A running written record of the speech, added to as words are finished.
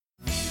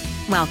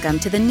Welcome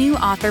to the New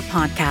Author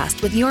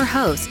Podcast with your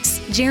hosts,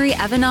 Jerry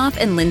Evanoff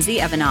and Lindsay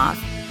Evanoff.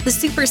 The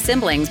super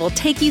siblings will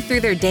take you through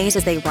their days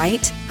as they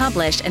write,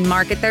 publish, and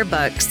market their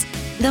books.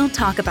 They'll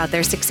talk about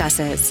their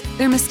successes,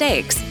 their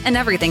mistakes, and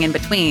everything in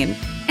between.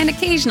 And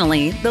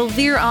occasionally, they'll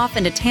veer off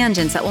into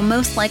tangents that will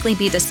most likely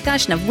be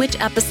discussion of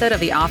which episode of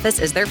The Office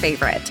is their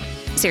favorite.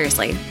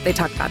 Seriously, they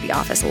talk about The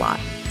Office a lot.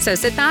 So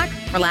sit back,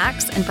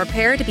 relax, and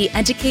prepare to be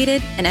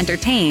educated and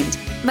entertained,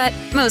 but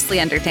mostly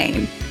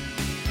entertained.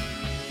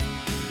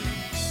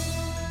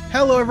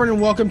 Hello, everyone, and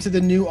welcome to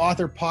the New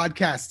Author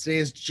Podcast. Today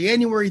is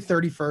January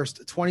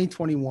 31st,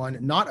 2021,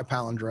 not a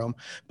palindrome,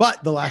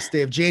 but the last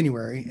day of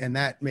January, and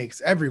that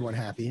makes everyone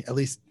happy, at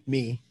least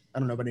me. I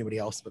don't know about anybody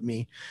else but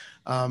me.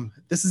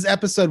 This is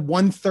episode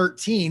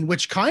 113,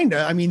 which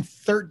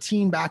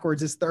 13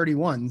 backwards is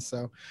 31,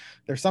 so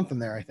there's something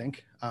there, I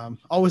think.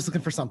 Always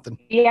looking for something.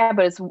 Yeah,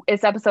 but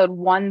it's episode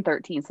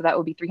 113, so that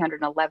would be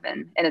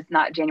 311, and it's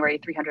not January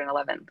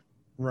 311th.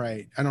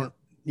 Right.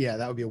 Yeah,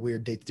 that would be a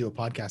weird date to do a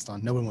podcast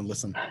on. No one would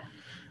listen.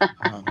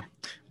 I'm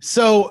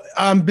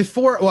going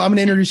to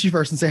introduce you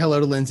first and say hello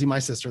to Lindsay, my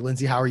sister.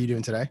 Lindsay, how are you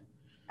doing today?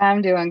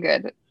 I'm doing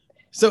good.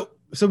 So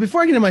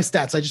before I get into my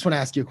stats, I just want to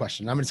ask you a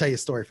question. I'm going to tell you a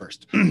story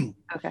first.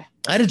 Okay.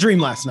 I had a dream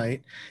last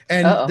night,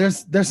 and Uh-oh.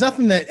 there's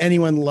nothing that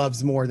anyone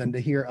loves more than to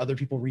hear other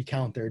people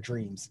recount their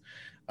dreams.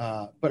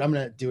 But I'm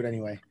going to do it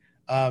anyway.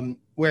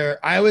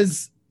 Where I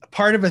was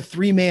part of a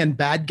 3-man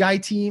bad guy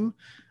team,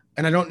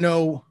 and I don't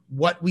know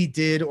what we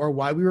did or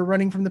why we were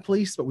running from the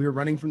police, but we were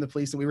running from the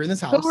police and we were in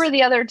this house. Who were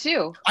the other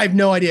two? I have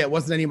no idea. It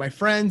wasn't any of my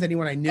friends,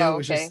 anyone I knew. Oh, It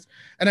was okay. just,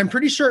 and I'm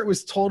pretty sure it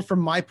was told from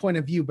my point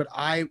of view, but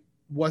I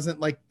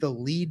wasn't like the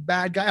lead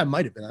bad guy. I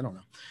might've been, I don't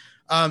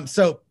know.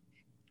 So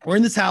we're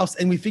in this house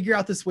and we figure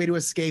out this way to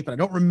escape. And I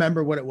don't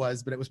remember what it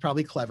was, but it was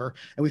probably clever.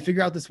 And we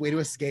figure out this way to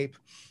escape.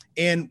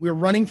 And we're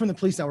running from the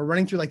police now. We're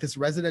running through like this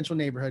residential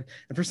neighborhood.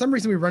 And for some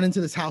reason, we run into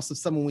this house of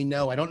someone we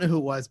know. I don't know who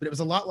it was, but it was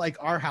a lot like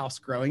our house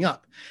growing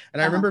up.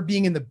 And I remember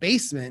being in the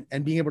basement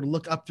and being able to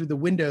look up through the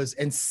windows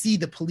and see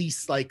the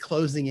police like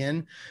closing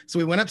in. So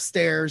we went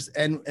upstairs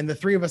and the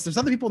three of us, there's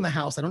other people in the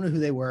house. I don't know who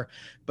they were,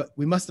 but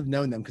we must have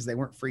known them because they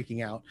weren't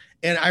freaking out.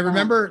 And I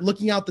remember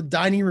looking out the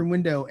dining room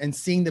window and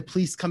seeing the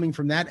police coming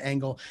from that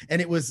angle.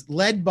 And it was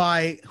led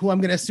by who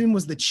I'm going to assume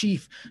was the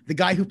chief, the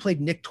guy who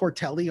played Nick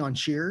Tortelli on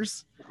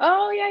Cheers.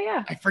 Oh,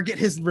 yeah. I forget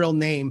his real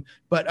name,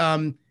 but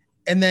and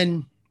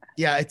then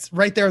it's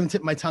right there on the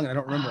tip of my tongue. And I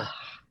don't remember,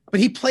 but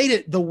he played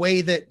it the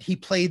way that he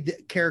played the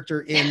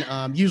character in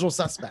Usual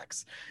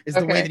Suspects is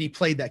the way that he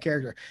played that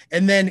character.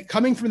 And then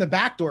coming from the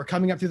back door,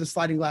 coming up through the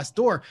sliding glass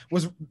door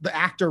was the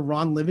actor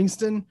Ron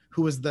Livingston,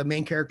 who was the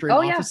main character in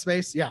Office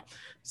Space. Yeah.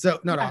 So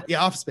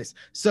Office Space.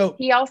 So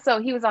He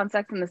was on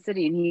Sex and the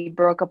City and he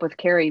broke up with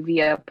Carrie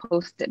via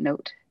Post-it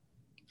note.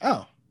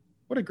 Oh,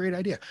 what a great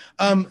idea.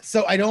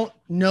 So I don't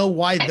know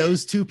why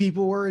those two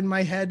people were in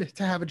my head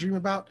to have a dream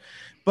about,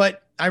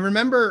 but I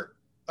remember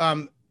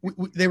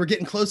they were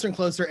getting closer and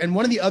closer. And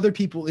one of the other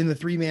people in the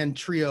 3-man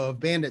trio of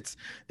bandits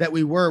that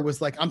we were was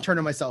like, I'm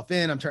turning myself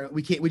in.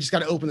 We just got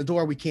to open the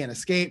door. We can't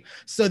escape.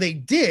 So they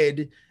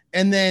did.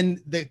 And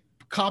then the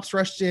cops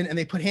rushed in and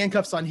they put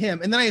handcuffs on him.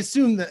 And then I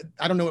assumed that,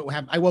 I don't know what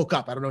happened. I woke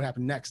up. I don't know what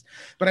happened next,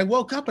 but I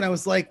woke up and I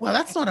was like, well,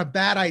 that's not a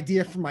bad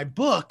idea for my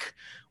book.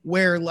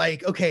 Where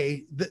like,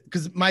 okay,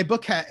 because my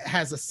book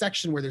has a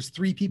section where there's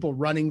 3 people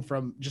running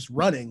from just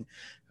running.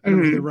 I don't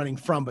know who they're running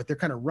from, but they're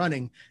kind of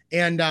running.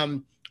 And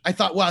I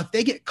thought, well, if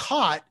they get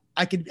caught,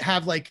 I could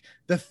have like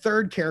the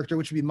third character,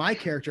 which would be my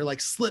character, like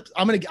slips.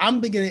 I'm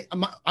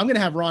gonna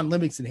have Ron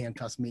Livingston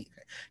handcuff me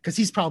because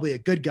he's probably a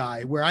good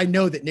guy. Where I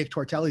know that Nick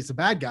Tortelli's a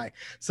bad guy,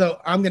 so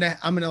I'm gonna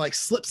like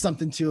slip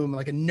something to him,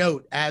 like a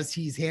note as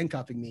he's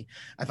handcuffing me.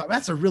 I thought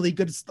that's a really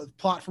good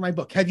plot for my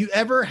book. Have you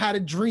ever had a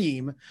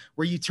dream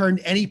where you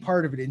turned any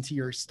part of it into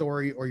your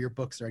story or your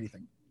books or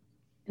anything?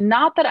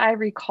 Not that I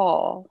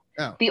recall.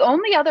 Oh. The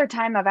only other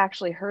time I've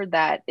actually heard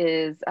that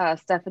is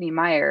Stephanie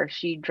Meyer.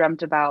 She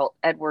dreamt about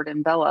Edward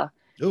and Bella,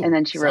 and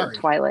then she wrote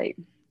Twilight.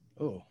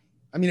 Oh,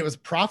 I mean, it was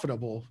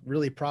profitable,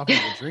 really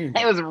profitable dream.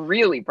 It was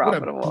really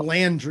profitable. What a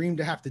bland dream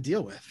to have to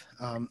deal with.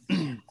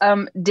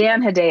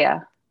 Dan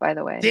Hedaya, by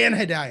the way. Dan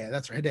Hedaya,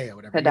 that's right, Hedaya,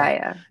 whatever.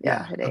 Hedaya,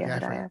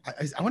 Hedaya.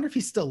 I wonder if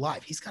he's still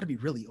alive. He's got to be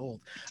really old.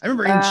 I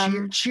remember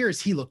in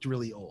Cheers, he looked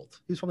really old.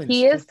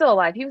 He is still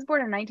alive. He was born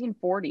in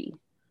 1940.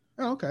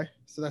 Oh, okay.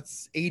 So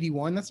that's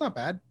 81. That's not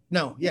bad.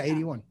 No,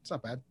 81. It's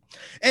not bad.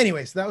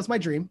 Anyway, so that was my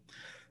dream.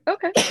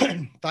 Okay.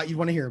 Thought you'd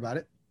want to hear about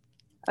it.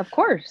 Of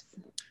course.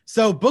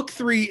 So book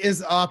 3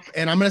 is up,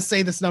 and I'm going to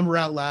say this number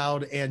out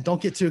loud, and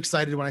don't get too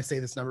excited when I say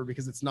this number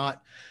because it's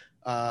not,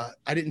 I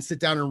didn't sit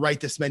down and write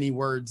this many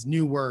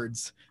new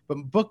words, but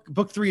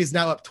book 3 is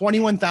now up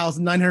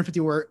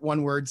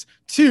 21,951 words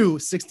to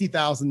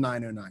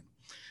 60,909.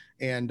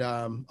 And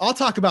I'll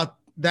talk about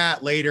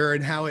that later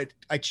and how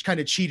I kind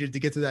of cheated to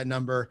get to that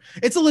number.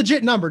 It's a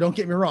legit number, don't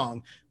get me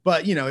wrong,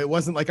 but it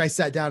wasn't like I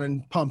sat down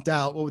and pumped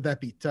out, what would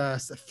that be,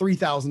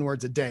 3,000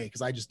 words a day,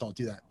 because I just don't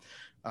do that.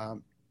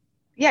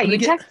 You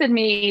texted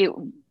me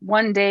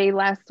one day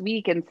last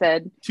week and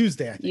said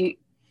Tuesday, I think.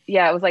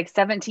 it was like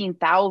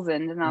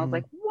 17,000, and I was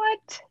like, what?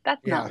 what?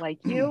 That's not like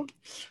you.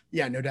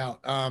 Yeah, no doubt.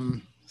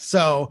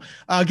 So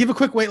give a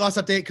quick weight loss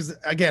update because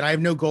again, I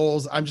have no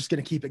goals. I'm just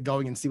going to keep it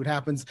going and see what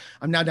happens.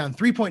 I'm now down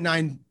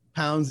 3.9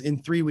 pounds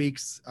in 3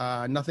 weeks.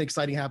 Nothing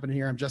exciting happened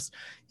here. I'm just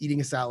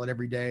eating a salad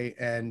every day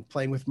and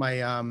playing with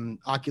my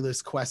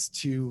Oculus Quest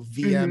 2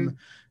 VM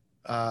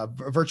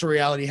virtual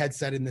reality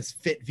headset in this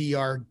Fit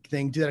VR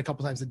thing. Do that a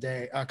couple times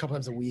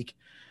a week.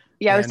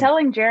 Yeah, I was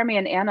telling Jeremy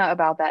and Anna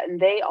about that, and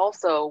they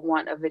also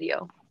want a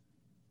video.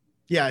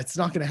 Yeah, it's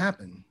not going to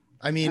happen.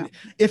 I mean,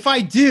 if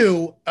I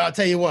do, I'll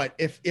tell you what,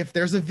 if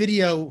there's a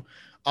video,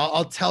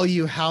 I'll tell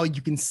you how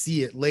you can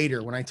see it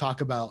later when I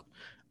talk about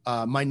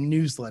my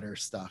newsletter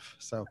stuff.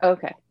 So,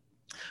 okay.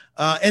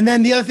 And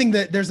then the other thing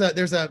that there's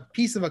a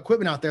piece of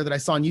equipment out there that I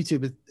saw on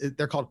YouTube.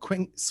 They're called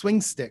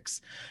swing sticks.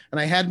 And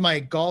I had my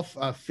golf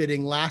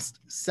fitting last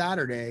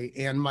Saturday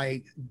and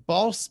my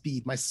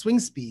my swing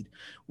speed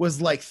was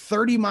like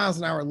 30 miles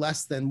an hour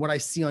less than what I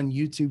see on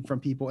YouTube from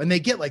people. And they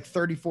get like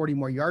 30, 40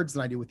 more yards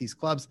than I do with these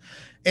clubs.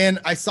 And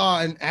I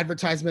saw an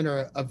advertisement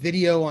or a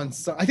video I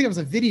think it was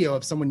a video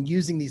of someone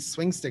using these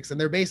swing sticks. And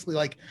they're basically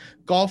like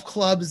golf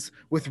clubs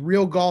with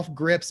real golf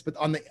grips, but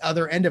on the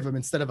other end of them,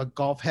 instead of a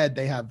golf head,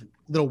 they have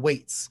little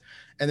weights.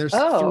 And there's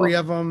 3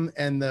 of them.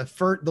 And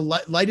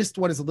the lightest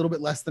one is a little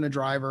bit less than a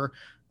driver.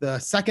 The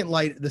second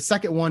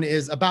one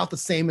is about the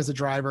same as a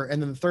driver.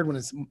 And then the third one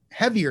is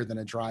heavier than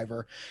a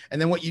driver. And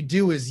then what you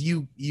do is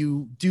you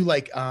do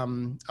like a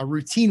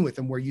routine with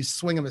them where you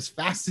swing them as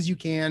fast as you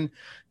can,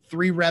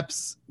 3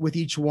 reps with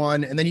each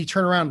one. And then you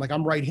turn around, like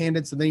I'm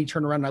right-handed. So then you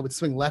turn around and I would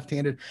swing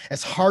left-handed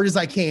as hard as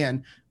I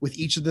can with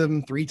each of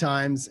them 3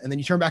 times. And then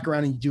you turn back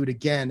around and you do it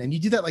again. And you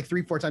do that like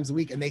 3-4 times a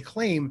week. And they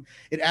claim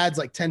it adds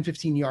like 10,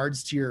 15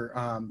 yards to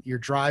your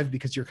drive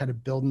because you're kind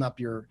of building up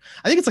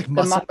I think it's like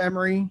muscle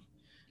memory.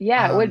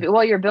 Yeah, it would be.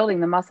 Well, you're building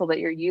the muscle that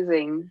you're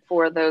using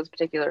for those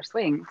particular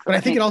swings. So but I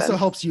think it also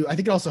helps you. I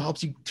think it also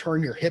helps you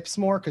turn your hips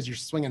more because you're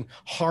swinging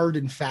hard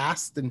and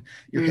fast, and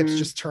your hips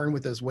just turn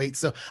with those weights.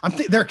 So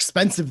they're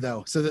expensive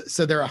though. So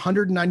they're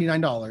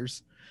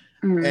 $199,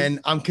 and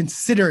I'm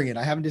considering it.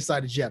 I haven't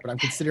decided yet, but I'm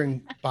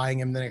considering buying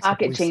them the next.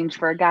 Pocket change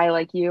for a guy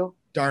like you.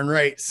 Darn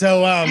right.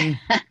 So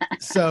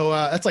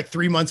that's like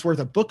 3 months worth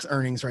of books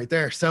earnings right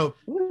there. So.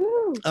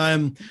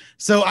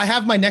 So I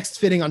have my next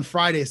fitting on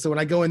Friday. So when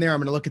I go in there, I'm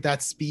going to look at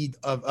that speed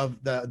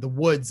of the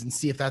woods and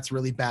see if that's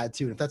really bad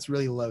too. And if that's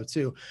really low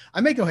too,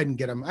 I may go ahead and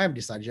get them. I haven't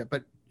decided yet,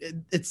 but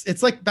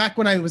it's like back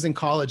when I was in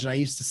college and I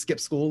used to skip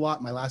school a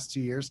lot my last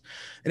 2 years.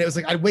 And it was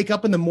like, I'd wake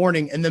up in the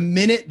morning and the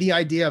minute the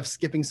idea of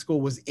skipping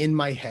school was in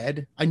my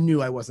head, I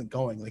knew I wasn't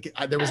going. Like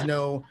there was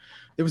no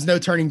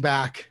turning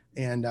back.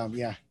 And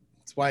yeah.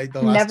 Why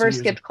the last never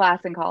skipped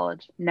class in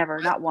college. Never,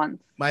 not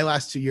once. My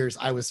last 2 years,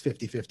 I was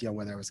 50-50 on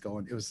whether I was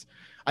going.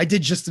 I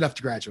did just enough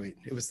to graduate.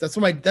 That's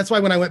why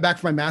when I went back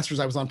for my master's,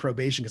 I was on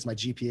probation because my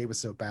GPA was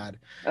so bad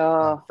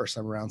first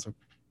time around. So,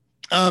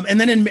 and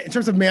then in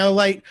terms of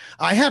MailerLite,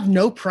 I have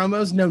no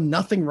promos,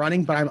 nothing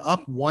running, but I'm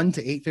up 1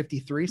 to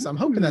 853. So I'm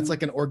hoping that's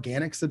like an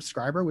organic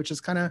subscriber, which is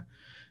kind of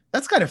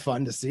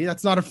fun to see.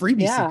 That's not a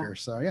freebie seeker.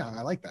 So yeah,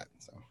 I like that.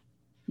 So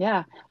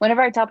yeah,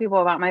 whenever I tell people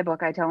about my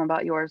book, I tell them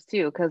about yours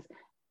too, because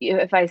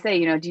if I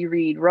say, do you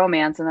read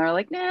romance? And they're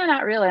like, nah,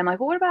 not really. I'm like,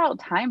 well, what about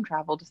time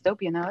travel,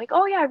 dystopia? And they're like,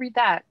 oh yeah, I read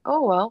that.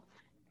 Oh, well,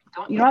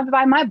 you don't have to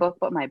buy my book,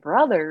 but my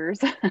brother's.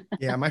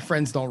 Yeah. My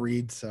friends don't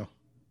read. So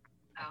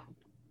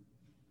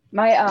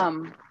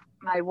my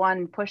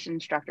one push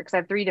instructor, cause I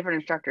have 3 different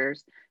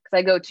instructors, cause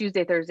I go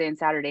Tuesday, Thursday, and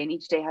Saturday, and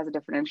each day has a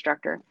different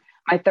instructor.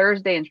 My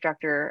Thursday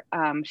instructor,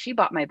 she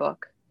bought my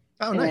book.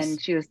 Oh, nice.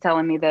 And she was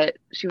telling me that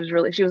she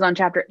was on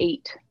chapter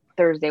 8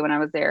 Thursday when I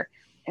was there.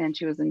 And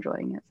she was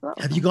enjoying it. So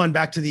have you gone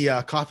back to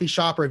the coffee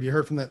shop, or have you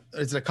heard from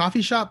is it a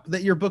coffee shop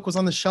that your book was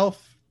on the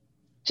shelf?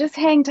 Just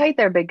hang tight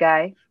there, big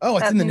guy. Oh,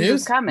 it's in the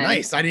news?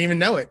 Nice. I didn't even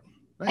know it.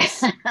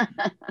 Nice.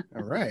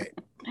 All right.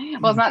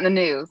 Well, it's not in the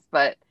news,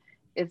 but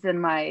it's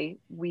in my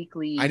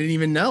weekly. I didn't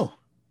even know.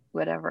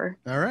 Whatever.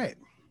 All right.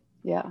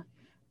 Yeah.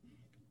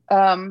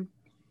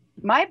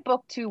 My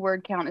book 2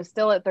 word count is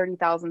still at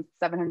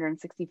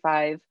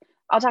 30,765.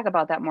 I'll talk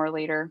about that more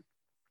later.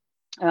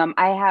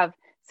 I have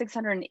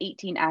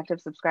 618 active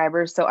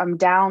subscribers, so I'm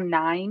down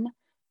 9.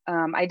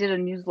 I did a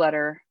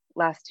newsletter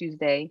last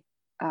Tuesday,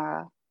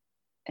 and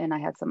I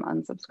had some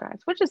unsubscribes,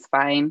 which is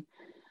fine.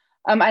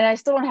 And I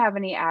still don't have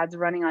any ads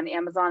running on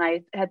Amazon.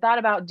 I had thought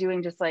about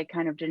doing just like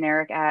kind of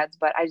generic ads,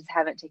 but I just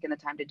haven't taken the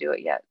time to do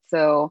it yet.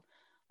 So,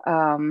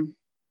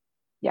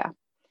 yeah.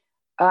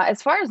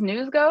 As far as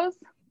news goes,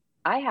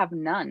 I have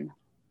none.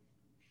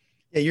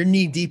 Yeah, you're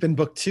knee deep in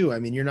book 2. I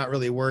mean, you're not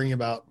really worrying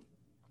about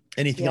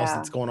anything else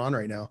that's going on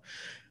right now.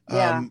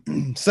 Yeah.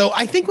 So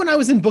I think when I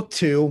was in book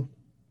 2,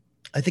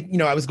 I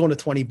think, I was going to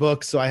 20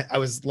 books. So I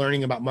was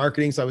learning about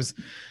marketing. So I was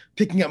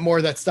picking up more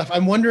of that stuff.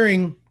 I'm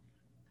wondering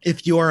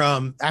if you're,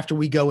 after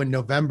we go in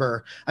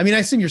November, I mean, I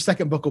assume your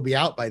second book will be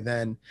out by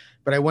then,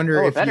 but I wonder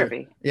I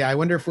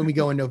wonder if when we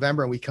go in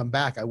November and we come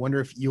back, I wonder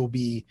if you'll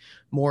be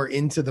more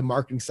into the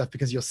marketing stuff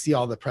because you'll see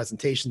all the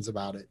presentations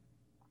about it.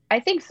 I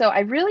think so.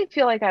 I really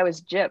feel like I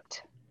was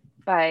gypped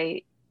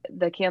by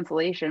the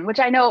cancellation, which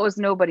I know it was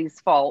nobody's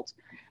fault,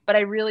 but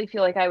I really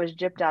feel like I was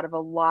gypped out of a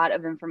lot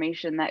of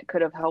information that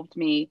could have helped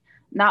me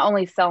not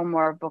only sell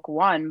more of book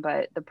 1,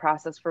 but the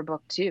process for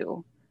book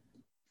 2.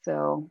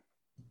 So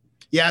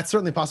yeah, it's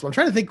certainly possible. I'm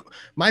trying to think.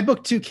 My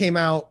book 2 came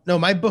out. No,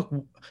 my book.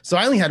 So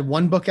I only had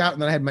one book out,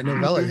 and then I had my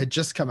novella. It had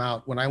just come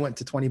out when I went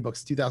to 20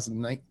 Books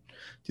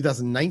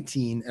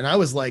 2019, and I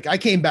was like, I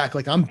came back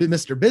like I'm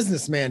Mr.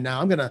 Businessman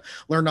now. I'm gonna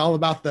learn all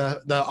about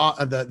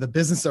the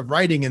business of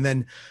writing. And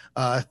then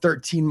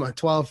 14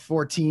 months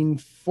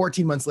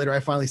later, I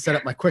finally set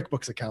up my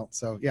QuickBooks account.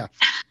 So yeah.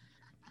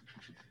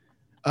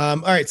 All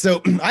right,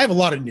 so I have a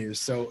lot of news.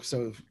 So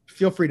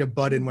feel free to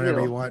butt in whenever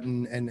you want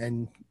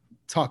and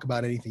talk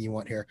about anything you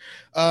want here.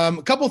 A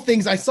couple of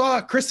things. I saw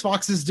Chris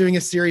Fox is doing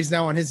a series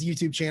now on his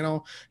YouTube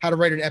channel, How to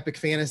Write an Epic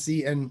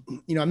Fantasy. And,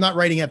 I'm not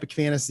writing epic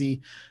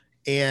fantasy.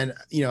 And,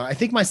 I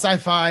think my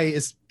sci-fi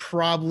is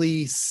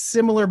probably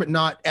similar, but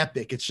not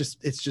epic. It's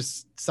just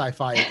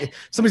sci-fi.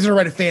 Somebody's going to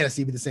write a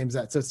fantasy be the same as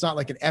that. So it's not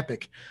like an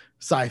epic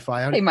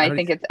sci-fi. They might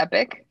think it's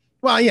epic.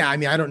 Well, yeah. I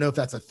mean, I don't know if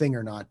that's a thing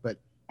or not, but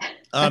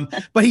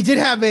but he did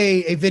have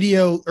a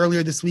video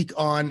earlier this week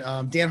on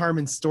Dan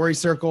Harmon's Story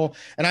Circle,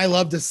 and I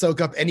love to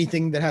soak up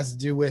anything that has to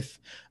do with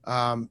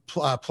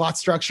plot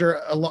structure,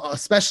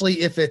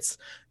 especially if it's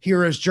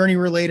hero's journey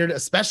related,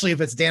 especially if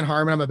it's Dan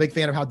Harmon. I'm a big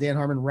fan of how Dan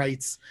Harmon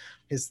writes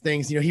his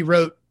things. He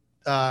wrote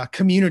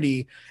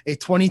Community, a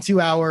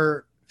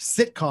 22-hour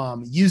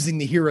sitcom using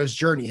the hero's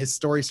journey, his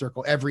story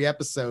circle, every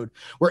episode,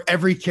 where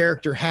every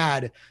character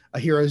had a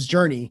hero's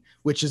journey,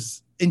 which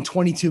is in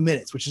 22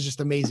 minutes, which is just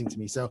amazing to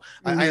me. So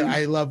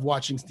I love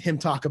watching him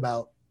talk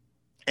about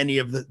any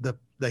of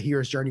the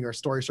hero's journey or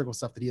story circle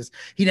stuff that he has.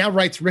 He now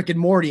writes Rick and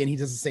Morty, and he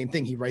does the same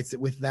thing. He writes it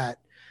with that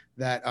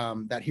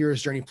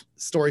hero's journey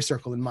story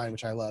circle in mind,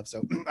 which I love.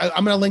 So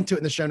I'm going to link to it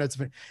in the show notes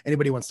if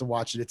anybody wants to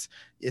watch it.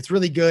 It's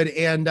really good.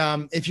 And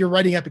if you're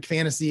writing epic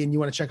fantasy and you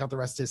want to check out the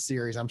rest of his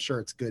series, I'm sure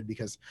it's good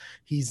because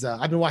he's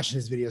I've been watching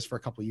his videos for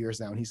a couple of years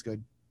now, and he's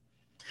good.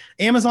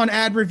 Amazon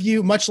ad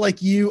review, much like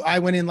you, I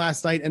went in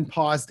last night and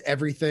paused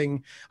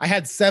everything. I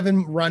had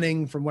 7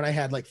 running from when I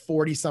had like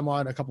 40 some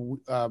odd a couple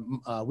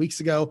weeks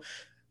ago.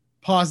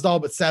 Paused all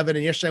but 7,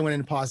 and yesterday I went in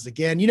and paused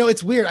again.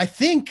 It's weird. I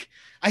think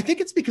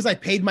it's because I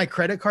paid my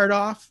credit card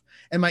off,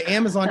 and my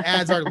Amazon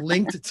ads are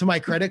linked to my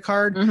credit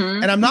card,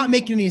 and I'm not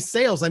making any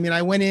sales. I mean,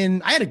 I went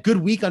in. I had a good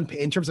week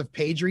in terms of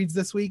page reads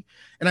this week,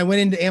 and I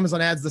went into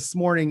Amazon ads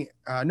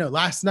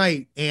last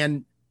night,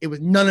 and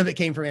none of it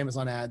came from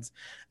Amazon ads.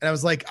 And I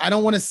was like, I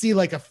don't want to see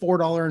like a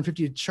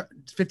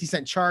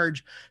 $4.50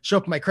 charge show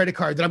up on my credit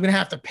card that I'm going to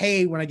have to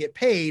pay when I get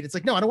paid. It's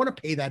like, no, I don't want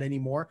to pay that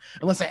anymore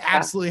unless I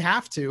absolutely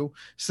have to.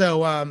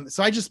 So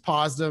I just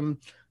paused them.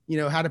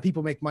 How do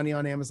people make money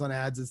on Amazon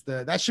ads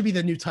that should be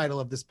the new title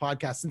of this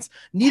podcast. Since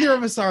neither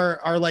of us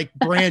are like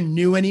brand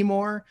new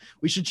anymore,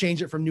 we should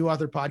change it from New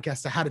Author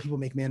Podcast to How Do People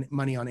Make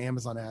Money on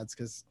Amazon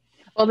Ads?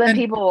 Well, then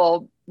people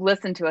will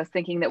listen to us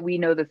thinking that we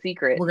know the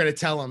secret. We're going to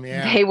tell them,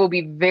 yeah. They will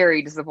be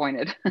very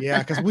disappointed. Yeah,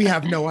 because we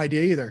have no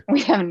idea either.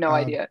 We have no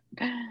idea.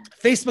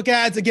 Facebook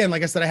ads, again,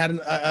 like I said, I had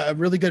a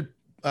really good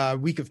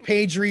week of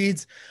page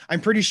reads.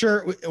 I'm pretty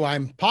sure,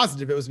 I'm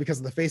positive it was because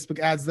of the Facebook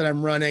ads that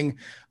I'm running.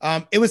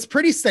 It was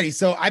pretty steady.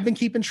 So I've been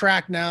keeping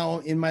track now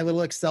in my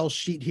little Excel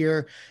sheet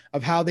here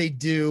of how they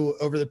do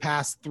over the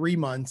past 3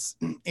 months.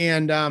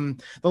 And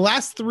the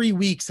last 3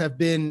 weeks have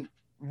been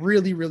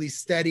really, really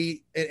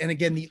steady. And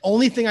again, the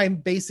only thing I'm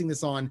basing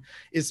this on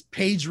is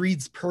page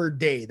reads per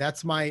day.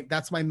 That's my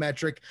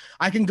metric.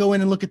 I can go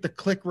in and look at the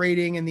click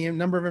rating and the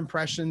number of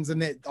impressions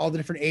and all the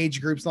different age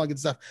groups and all that good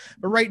stuff.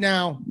 But right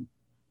now,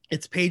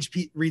 it's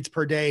page reads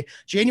per day.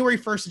 January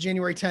 1st to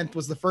January 10th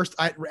was the first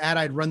ad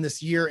I'd run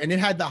this year, and it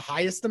had the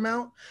highest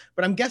amount.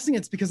 But I'm guessing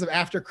it's because of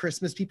after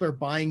Christmas, people are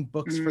buying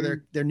books for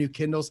their new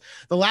Kindles.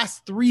 The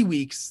last 3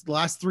 weeks, the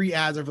last 3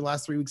 ads over the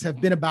last 3 weeks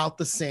have been about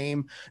the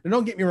same. Now,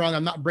 don't get me wrong.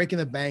 I'm not breaking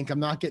the bank. I'm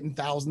not getting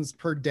thousands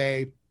per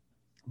day,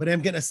 but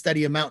I'm getting a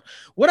steady amount.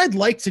 What I'd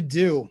like to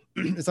do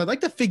is I'd like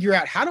to figure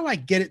out how do I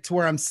get it to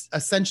where I'm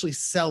essentially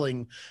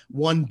selling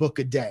 1 book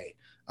a day.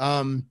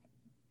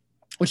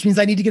 Which means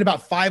I need to get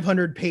about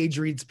 500 page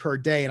reads per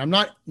day. And I'm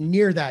not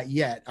near that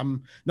yet.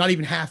 I'm not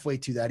even halfway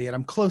to that yet.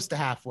 I'm close to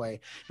halfway.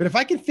 But if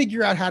I can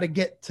figure out how to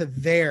get to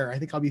there, I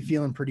think I'll be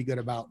feeling pretty good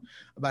about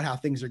how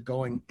things are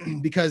going.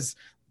 Because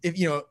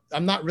if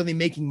I'm not really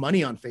making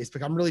money on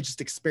Facebook. I'm really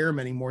just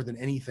experimenting more than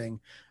anything,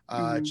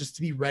 just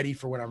to be ready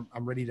for when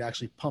I'm ready to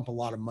actually pump a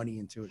lot of money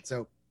into it.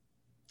 So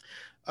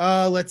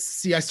let's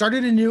see. I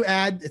started a new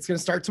ad. It's going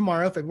to start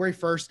tomorrow, February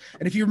 1st.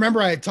 And if you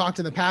remember, I had talked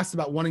in the past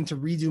about wanting to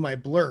redo my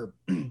blurb.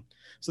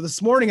 So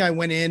this morning I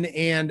went in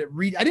and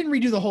I didn't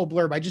redo the whole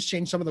blurb. I just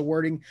changed some of the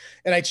wording,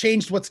 and I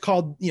changed what's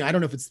called, I don't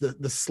know if it's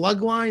the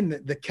slug line,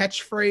 the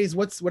catchphrase,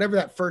 whatever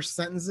that first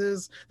sentence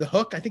is, the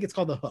hook. I think it's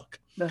called the hook.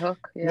 The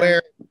hook.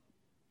 Yeah.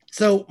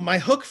 So my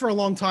hook for a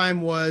long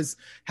time was,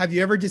 have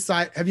you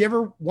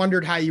ever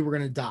wondered how you were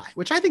going to die?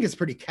 Which I think is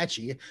pretty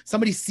catchy.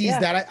 Somebody sees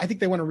that. I think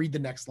they want to read the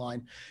next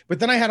line. But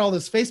then I had all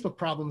those Facebook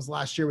problems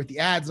last year with the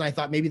ads, and I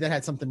thought maybe that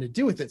had something to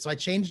do with it. So I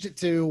changed it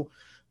to,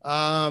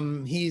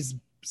 he's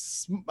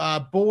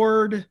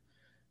bored,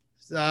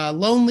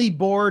 lonely,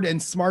 bored,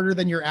 and smarter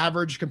than your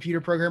average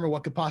computer programmer.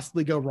 What could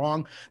possibly go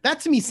wrong? That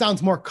to me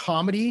sounds more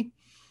comedy,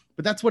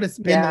 but that's what it's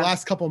been the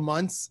last couple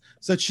months.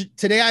 So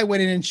today I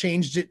went in and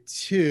changed it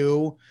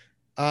to,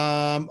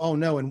 oh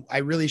no, and I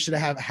really should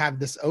have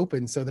this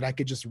open so that I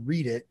could just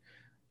read it.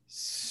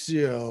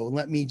 So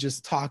let me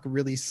just talk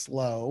really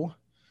slow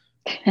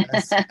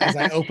as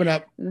I open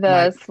up.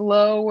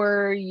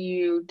 Slower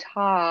you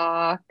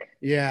talk,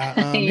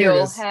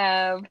 you'll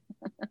have.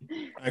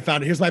 I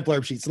found it. Here's my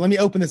blurb sheet. So let me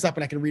open this up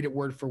and I can read it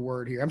word for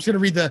word here. I'm just going to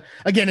read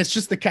again, it's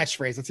just the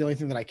catchphrase. That's the only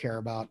thing that I care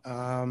about.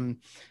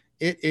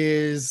 It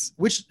is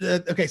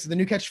okay. So the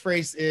new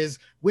catchphrase is,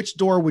 which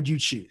door would you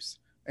choose?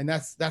 And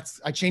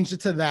I changed it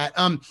to that.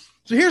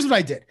 So here's what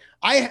I did.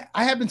 I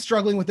have been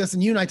struggling with this,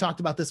 and you and I talked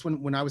about this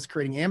when I was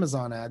creating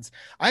Amazon ads.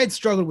 I had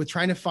struggled with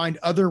trying to find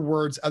other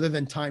words other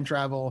than time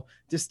travel,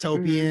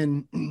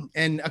 dystopian,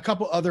 and a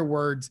couple other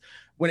words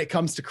when it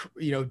comes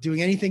to,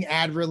 doing anything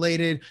ad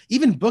related,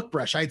 even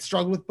BookBrush. I had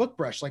struggled with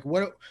BookBrush. Like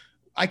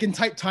I can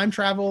type time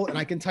travel and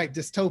I can type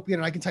dystopian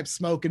and I can type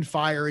smoke and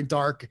fire and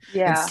dark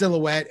and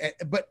silhouette,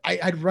 but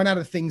I'd run out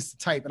of things to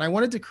type, and I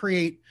wanted to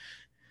create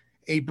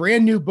a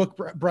brand new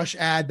BookBrush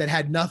ad that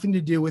had nothing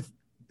to do with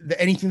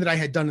anything that I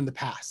had done in the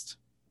past.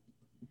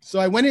 So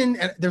I went in,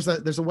 and there's a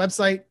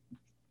website.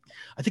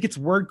 I think it's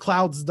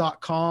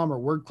wordclouds.com or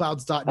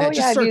wordclouds.net. Oh,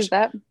 yeah, I've used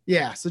that.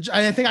 Yeah. So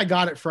I think I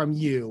got it from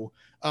you.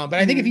 But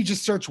I think if you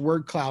just search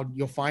word cloud,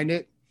 you'll find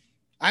it.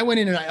 I went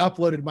in and I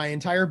uploaded my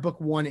entire book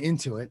 1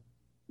 into it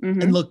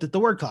and looked at the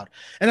word cloud.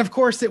 And of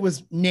course it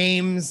was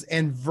names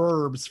and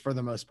verbs for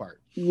the most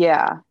part.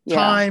 Yeah.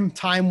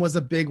 Time was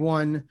a big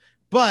one.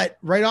 But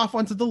right off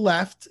onto the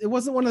left, it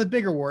wasn't one of the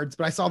bigger words,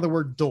 but I saw the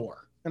word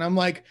door. And I'm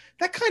like,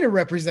 that kind of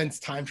represents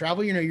time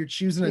travel. You're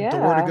choosing a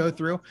door to go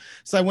through.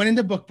 So I went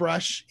into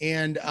BookBrush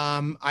and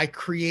I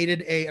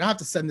created and I'll have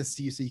to send this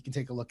to you so you can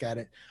take a look at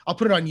it. I'll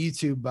put it on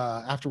YouTube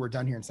after we're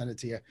done here and send it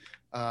to you.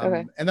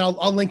 Okay. And then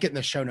I'll link it in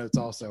the show notes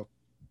also.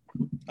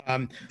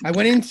 I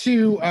went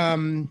into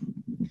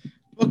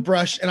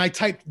BookBrush and I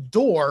typed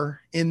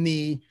door in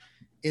the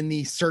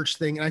search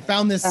thing. And I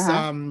found this,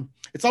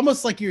 it's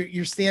almost like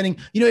you're standing,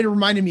 it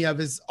reminded me of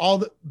is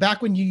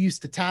back when you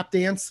used to tap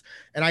dance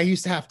and I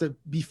used to have to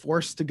be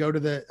forced to go to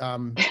the,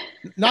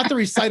 not the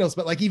recitals,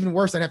 but like even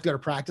worse, I'd have to go to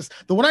practice.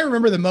 The one I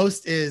remember the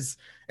most is,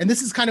 and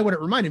this is kind of what it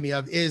reminded me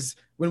of, is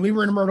when we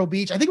were in Myrtle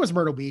Beach. I think it was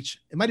Myrtle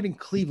Beach. It might've been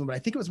Cleveland, but I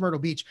think it was Myrtle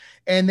Beach.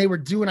 And they were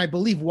doing, I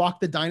believe, Walk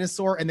the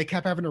Dinosaur, and they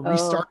kept having to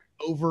restart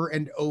over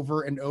and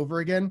over and over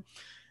again.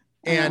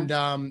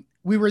 And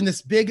we were in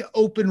this big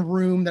open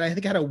room that I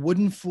think had a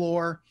wooden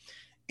floor,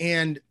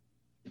 and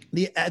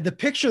the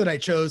picture that I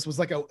chose was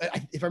like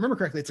if I remember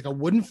correctly, it's like a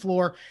wooden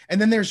floor,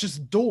 and then there's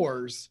just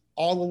doors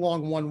all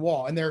along one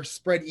wall, and they're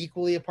spread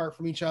equally apart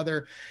from each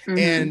other,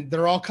 and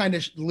they're all kind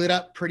of lit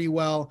up pretty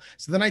well.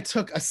 So then I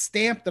took a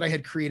stamp that I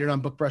had created on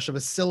BookBrush of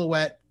a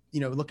silhouette,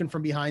 looking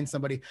from behind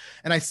somebody,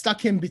 and I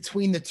stuck him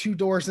between the two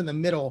doors in the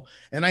middle,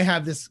 and I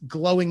have this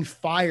glowing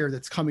fire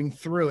that's coming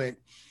through it.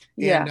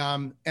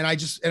 And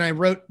I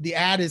wrote, the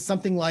ad is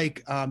something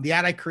like, the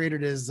ad I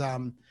created is,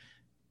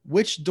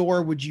 which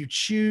door would you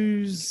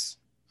choose?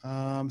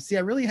 See,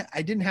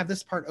 I didn't have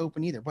this part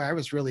open either. Boy, I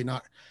was really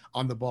not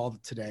on the ball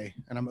today,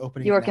 and I'm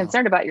opening. You were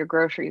concerned about your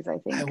groceries, I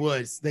think. I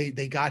was.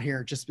 They got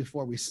here just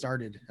before we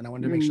started, and I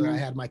wanted to make sure I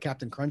had my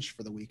Captain Crunch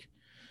for the week.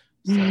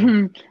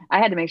 So. I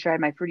had to make sure I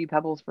had my Fruity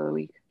Pebbles for the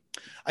week.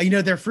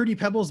 Their Fruity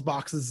Pebbles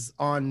boxes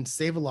on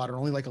Save-A-Lot are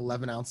only like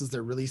 11 ounces.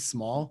 They're really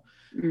small.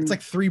 It's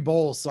like 3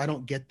 bowls, so I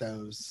don't get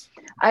those.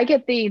 I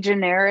get the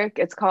generic.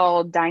 It's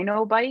called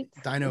Dino Bites.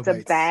 It's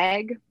a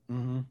bag.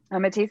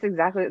 It tastes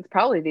it's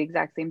probably the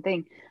exact same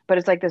thing, but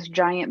it's like this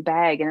giant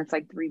bag, and it's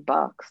like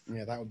 $3.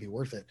 Yeah, that would be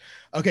worth it.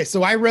 Okay,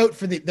 so I wrote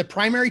for the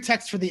primary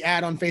text for the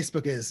ad on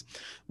Facebook is,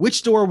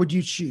 which door would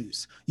you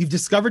choose? You've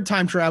discovered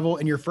time travel,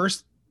 and your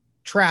first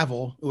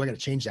travel, I got to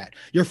change that.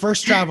 Your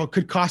first travel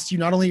could cost you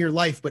not only your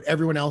life, but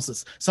everyone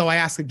else's. So I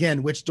ask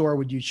again, which door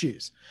would you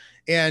choose?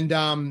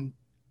 And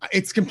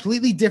it's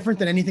completely different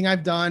than anything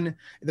I've done.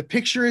 The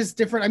picture is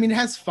different. I mean, it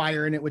has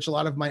fire in it, which a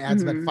lot of my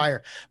ads have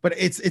fire, but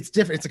it's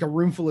different. It's like a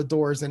room full of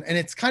doors, and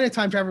it's kind of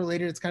time travel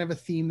related. It's kind of a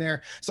theme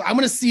there. So I'm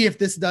going to see if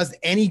this does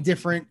any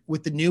different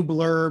with the new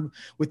blurb,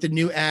 with the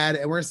new ad.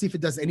 And we're going to see if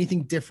it does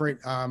anything different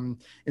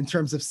in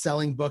terms of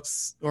selling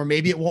books, or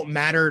maybe it won't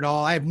matter at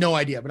all. I have no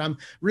idea, but I'm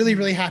really,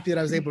 really happy that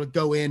I was able to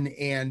go in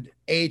and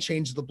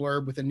change the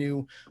blurb with a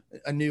new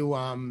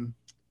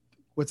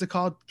what's it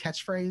called?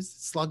 Catchphrase?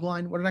 Slug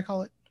line? What did I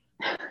call it?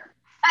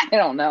 I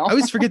don't know. I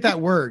always forget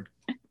that word.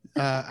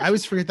 I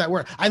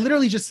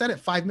literally just said it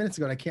 5 minutes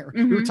ago, and I can't.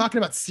 We were talking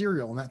about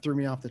cereal, and that threw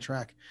me off the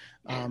track.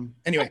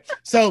 Anyway,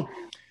 so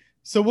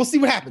we'll see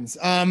what happens.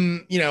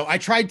 I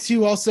tried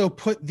to also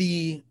put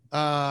the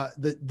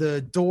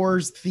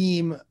doors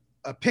theme,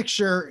 a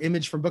picture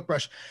image from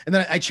BookBrush, and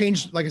then I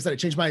changed, like I said, I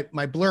changed my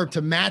blurb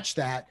to match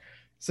that,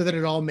 so that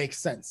it all makes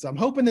sense. So I'm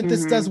hoping that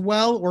this does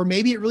well, or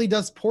maybe it really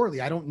does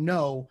poorly. I don't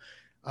know.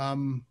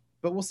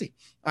 but we'll see.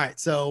 All right.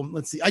 So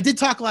let's see. I did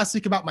talk last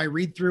week about my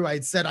read through. I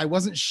had said I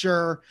wasn't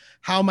sure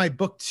how my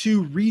book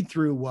 2 read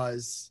through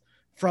was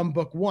from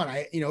book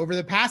 1. Over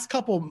the past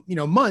couple,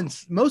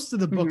 months, most of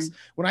the books,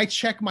 when I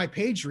check my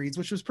page reads,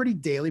 which was pretty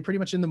daily, pretty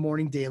much in the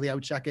morning daily, I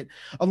would check it.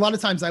 A lot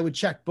of times I would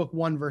check book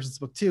 1 versus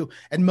book 2,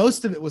 and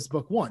most of it was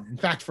book 1. In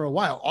fact, for a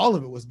while, all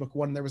of it was book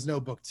 1. And there was no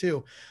book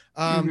 2.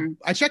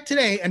 I checked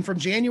today, and from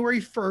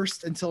January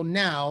 1st until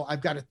now,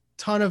 I've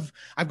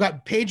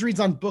got page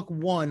reads on book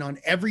 1 on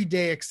every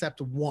day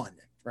except 1.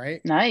 Right?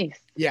 Nice.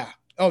 Yeah.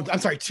 Oh, I'm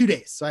sorry, 2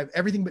 days. So I have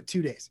everything but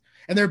 2 days.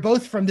 And they're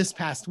both from this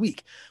past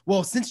week.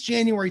 Well, since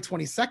January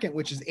 22nd,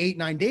 which is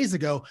 8-9 days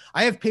ago,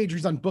 I have page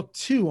reads on book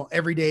 2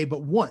 every day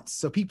but once.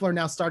 So people are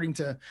now starting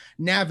to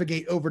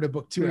navigate over to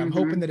book 2. And I'm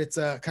hoping that it's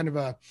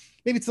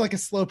maybe it's like a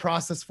slow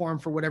process for them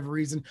for whatever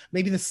reason.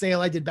 Maybe the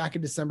sale I did back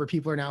in December,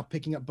 people are now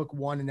picking up book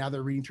 1 and now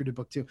they're reading through to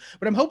book 2.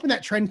 But I'm hoping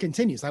that trend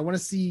continues. I want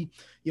to see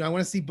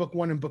book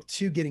 1 and book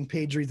 2 getting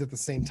page reads at the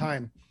same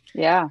time.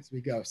 Yeah. As we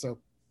go. So,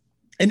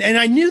 and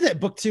I knew that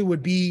book 2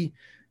 would be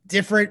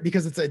different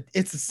because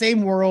it's the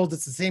same world,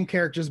 it's the same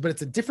characters, but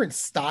it's a different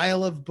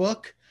style of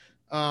book.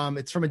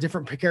 It's from a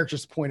different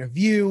character's point of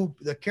view.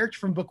 The character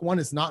from book 1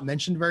 is not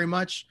mentioned very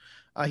much.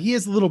 He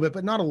is a little bit,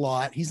 but not a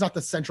lot. He's not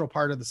the central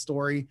part of the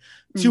story.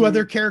 2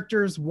 other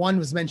characters, one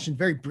was mentioned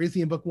very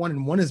briefly in book 1,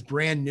 and one is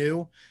brand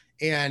new.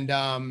 And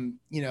I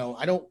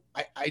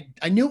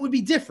knew it would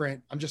be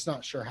different. I'm just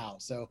not sure how.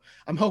 So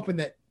I'm hoping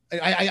that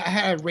I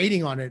had a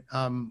rating on it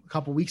a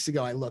couple weeks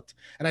ago. I looked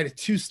and I had a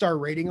 2-star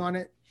rating on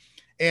it.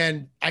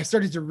 And I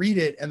started to read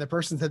it, and the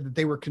person said that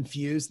they were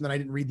confused, and then I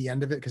didn't read the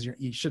end of it because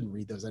you shouldn't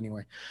read those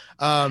anyway.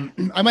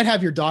 I might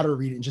have your daughter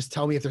read it and just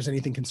tell me if there's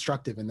anything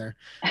constructive in there.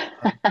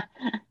 I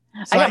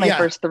got my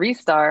first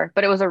 3-star,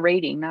 but it was a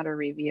rating, not a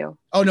review.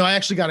 Oh no, I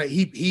actually got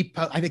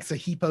I think so.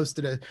 He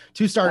posted a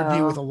 2-star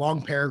review with a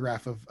long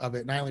paragraph of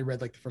it, and I only read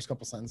like the first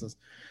couple sentences.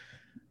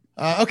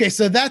 Okay,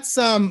 so that's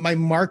my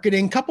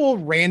marketing. Couple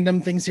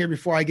random things here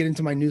before I get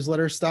into my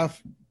newsletter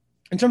stuff.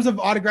 In terms of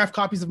autographed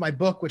copies of my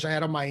book, which I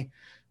had on my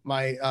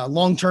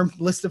long-term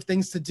list of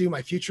things to do,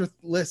 my future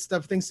list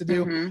of things to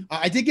do.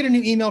 I did get a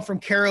new email from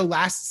Caro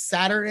last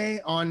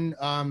Saturday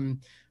on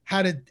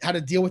how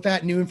to deal with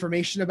that, new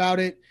information about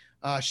it.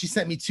 She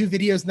sent me 2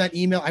 videos in that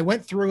email. I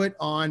went through it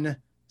on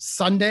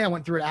Sunday. I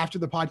went through it after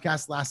the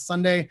podcast last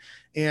Sunday,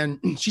 and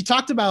she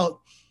talked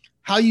about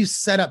how you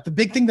set up. The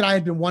big thing that I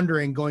had been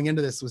wondering going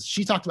into this was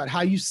she talked about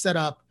how you set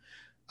up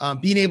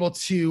being able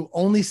to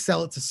only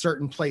sell it to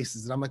certain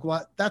places. And I'm like,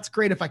 well, that's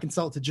great if I can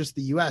sell it to just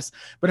the US,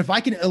 but if I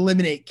can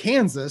eliminate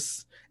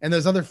Kansas and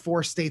those other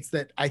 4 states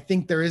that I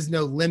think there is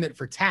no limit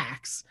for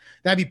tax,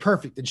 that'd be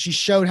perfect. And she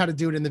showed how to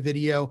do it in the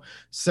video.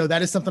 So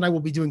that is something I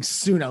will be doing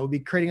soon. I will be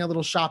creating a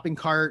little shopping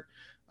cart.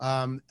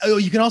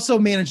 You can also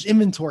manage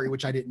inventory,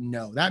 which I didn't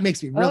know. That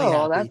makes me really happy.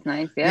 Oh, that's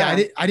nice. Yeah.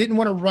 I didn't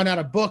want to run out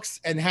of books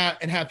and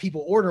have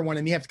people order one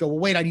and you have to go, well,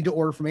 wait, I need to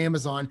order from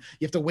Amazon.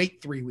 You have to wait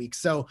 3 weeks.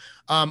 So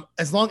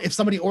if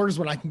somebody orders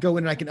one, I can go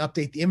in and I can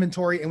update the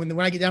inventory. And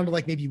when I get down to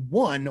like maybe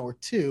 1 or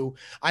 2,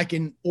 I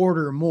can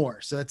order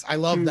more. So I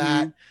love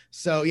that.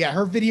 So yeah,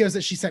 her videos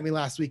that she sent me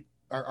last week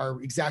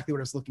are exactly what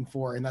I was looking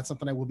for. And that's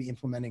something I will be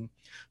implementing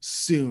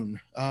soon.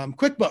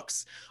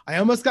 QuickBooks. I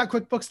almost got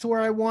QuickBooks to where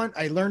I want.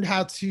 I learned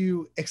how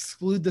to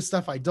exclude the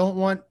stuff I don't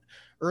want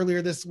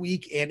earlier this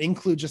week and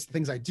include just the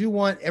things I do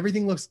want.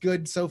 Everything looks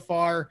good so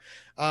far.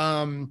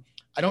 I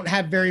don't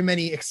have very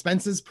many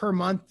expenses per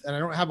month and I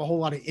don't have a whole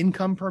lot of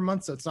income per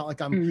month. So it's not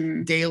like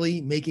I'm daily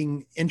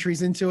making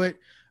entries into it.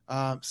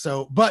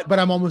 But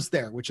I'm almost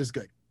there, which is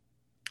good.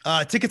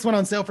 Tickets went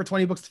on sale for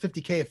 20 books to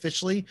 50K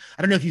officially.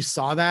 I don't know if you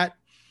saw that.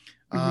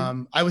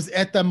 I was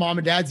at the mom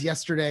and dad's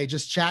yesterday,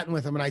 just chatting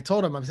with them. And I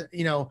told them,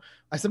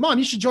 I said, Mom,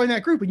 you should join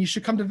that group and you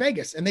should come to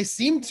Vegas. And they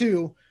seem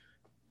to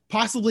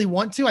possibly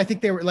want to. I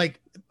think they were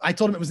like, I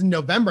told them it was in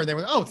November. They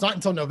were, oh, it's not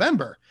until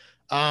November.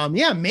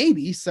 Yeah,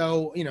 maybe.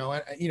 So,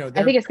 I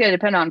think it's going to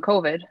depend on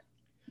COVID.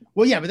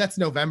 Well, yeah, but that's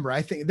November.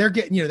 I think they're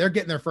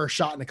getting their first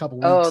shot in a couple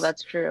weeks. Oh,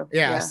 that's true.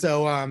 Yeah.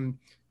 So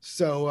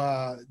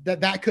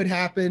that could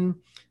happen.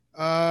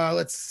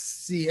 Let's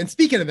see. And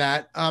speaking of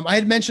that, I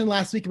had mentioned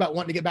last week about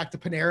wanting to get back to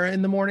Panera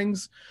in the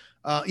mornings,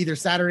 either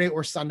Saturday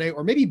or Sunday,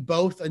 or maybe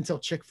both until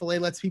Chick-fil-A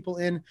lets people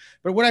in.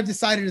 But what I've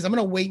decided is I'm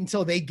going to wait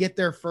until they get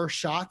their first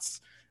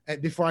shots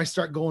before I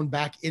start going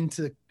back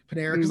into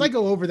Panera. Cause I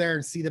go over there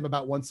and see them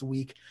about once a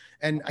week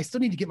and I still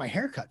need to get my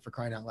hair cut for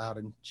crying out loud.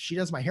 And she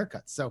does my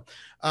haircut. So,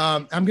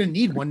 I'm going to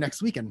need one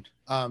next weekend.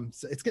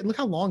 So look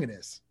how long it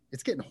is.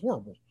 It's getting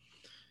horrible.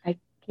 I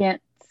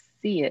can't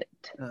see it.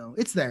 Oh,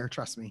 it's there.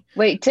 Trust me.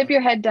 Wait, tip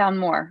your head down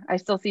more. I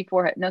still see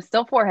forehead. No,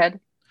 still forehead.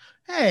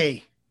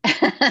 Hey.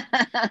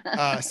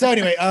 So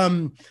anyway,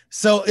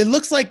 so it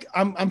looks like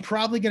I'm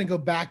probably going to go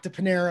back to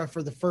Panera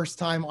for the first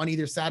time on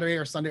either Saturday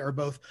or Sunday or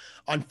both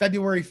on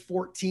February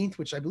 14th,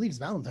 which I believe is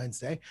Valentine's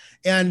Day.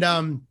 And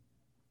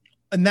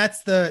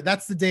that's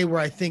the day where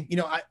I think,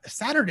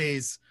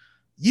 Saturdays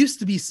used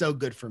to be so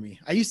good for me.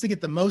 I used to get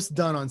the most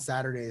done on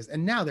Saturdays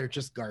and now they're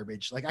just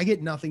garbage. Like I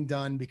get nothing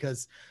done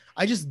because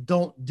I just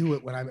don't do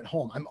it when I'm at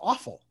home. I'm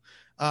awful.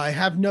 I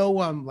have no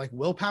like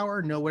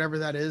willpower, no whatever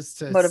that is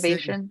to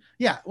Motivation.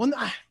 Yeah. Well,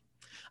 I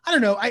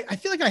don't know. I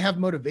feel like I have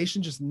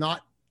motivation, just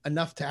not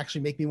enough to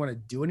actually make me want to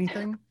do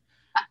anything.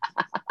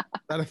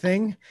 Is that a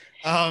thing?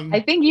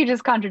 I think you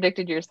just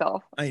contradicted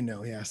yourself. I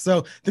know. Yeah.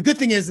 So the good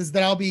thing is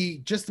that I'll be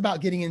just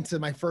about getting into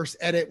my first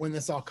edit when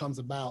this all comes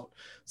about.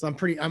 So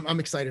I'm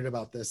excited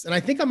about this. And I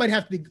think I might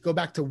have to go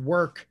back to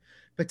work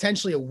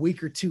potentially a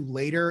week or two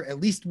later, at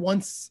least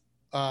once,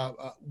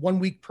 1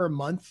 week per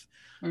month.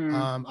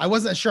 I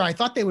wasn't sure. I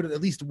thought they would at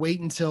least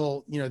wait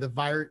until, you know,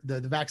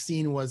 the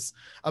vaccine was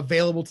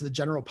available to the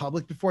general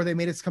public before they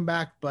made its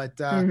comeback. But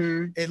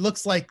it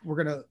looks like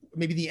we're going to,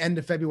 maybe the end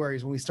of February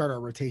is when we start our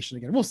rotation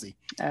again. We'll see.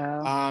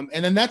 And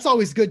then that's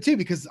always good too,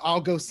 because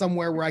I'll go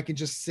somewhere where I can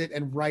just sit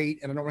and write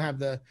and I don't have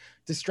the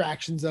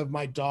distractions of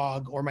my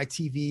dog or my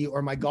TV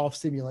or my golf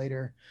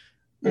simulator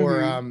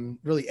or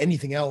really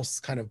anything else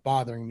kind of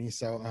bothering me.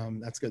 So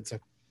that's good. So,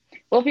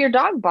 well, if your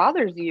dog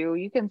bothers you,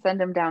 you can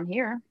send him down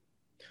here.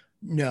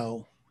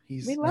 No,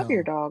 we love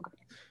your dog.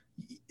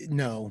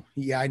 No.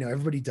 Yeah, I know.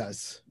 Everybody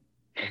does.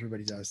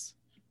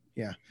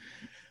 Yeah.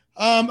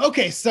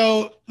 Okay.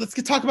 So let's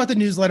talk about the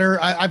newsletter.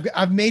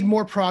 I've made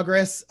more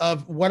progress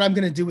of what I'm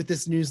going to do with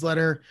this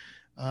newsletter.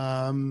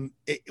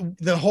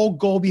 The whole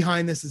goal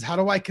behind this is how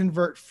do I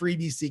convert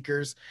freebie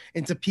seekers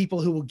into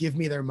people who will give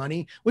me their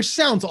money, which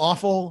sounds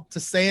awful to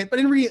say it, but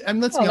let's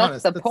be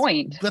honest. That's the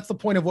point. That's the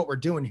point of what we're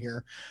doing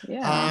here.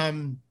 Yeah.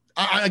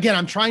 Again,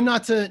 I'm trying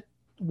not to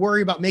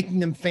worry about making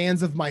them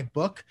fans of my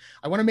book.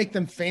 I want to make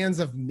them fans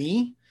of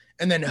me,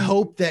 and then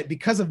hope that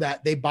because of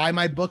that, they buy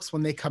my books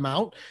when they come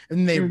out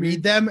and they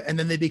read them, and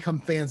then they become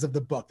fans of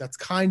the book. That's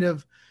kind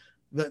of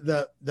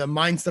the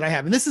mindset I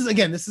have. And this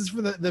is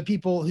for the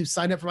people who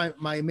signed up for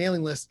my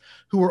mailing list,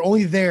 who are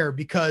only there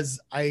because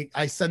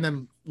I send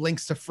them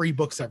links to free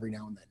books every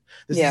now and then.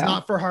 This is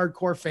not for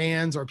hardcore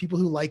fans or people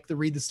who like to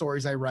read the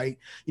stories I write.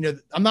 You know,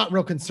 I'm not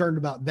real concerned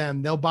about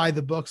them. They'll buy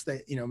the books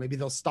that, you know, maybe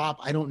they'll stop.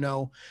 I don't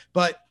know.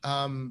 But,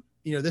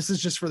 you know, this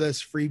is just for those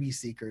freebie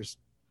seekers.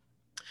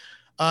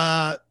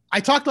 I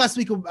talked last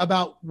week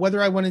about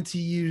whether I wanted to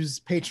use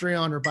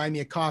Patreon or Buy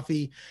Me a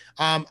Coffee.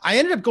 I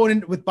ended up going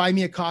in with Buy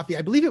Me a Coffee.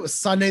 I believe it was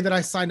Sunday that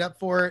I signed up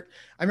for it.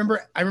 I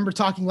remember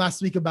talking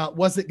last week about,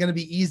 was it going to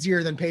be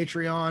easier than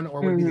Patreon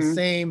or would it be the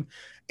same?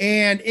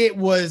 And it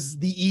was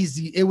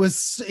it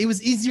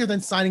was easier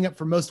than signing up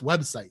for most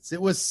websites.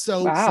 It was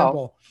so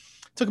simple.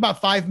 It took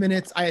about 5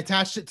 minutes. I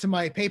attached it to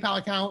my PayPal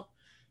account,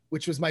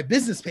 which was my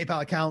business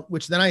PayPal account,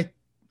 which then I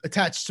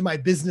attached to my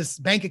business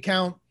bank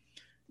account.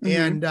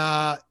 And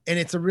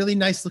it's a really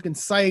nice looking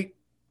site.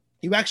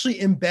 You actually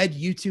embed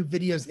YouTube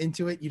videos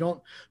into it.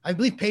 I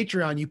believe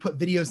Patreon, you put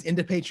videos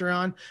into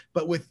Patreon,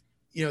 but with,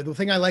 you know, the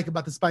thing I like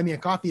about this Buy Me a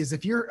Coffee is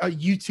if you're a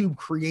YouTube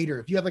creator,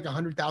 if you have like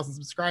 100,000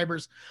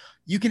 subscribers,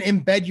 you can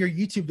embed your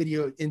YouTube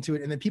video into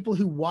it. And then people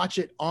who watch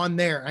it on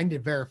there, I need to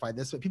verify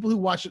this, but people who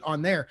watch it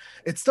on there,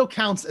 it still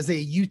counts as a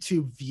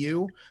YouTube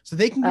view. So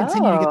they can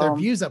continue to get their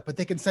views up, but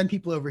they can send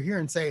people over here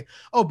and say,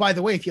 oh, by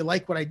the way, if you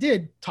like what I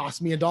did, toss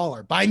me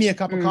 $1, buy me a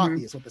cup of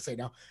coffee is what they say.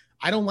 Now,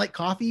 I don't like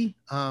coffee,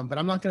 but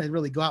I'm not going to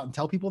really go out and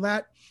tell people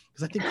that,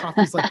 because I think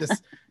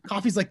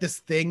coffee's like this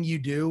thing you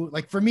do.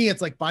 Like for me,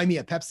 it's like buy me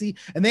a Pepsi,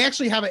 and they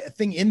actually have a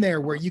thing in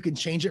there where you can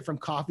change it from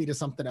coffee to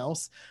something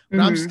else. But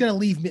I'm just going to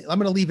leave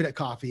it at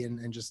coffee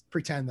and just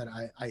pretend that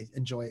I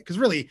enjoy it. Cause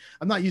really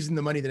I'm not using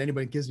the money that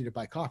anybody gives me to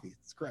buy coffee.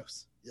 It's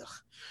gross.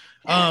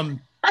 Ugh.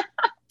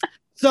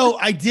 So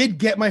I did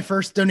get my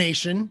first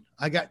donation.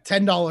 I got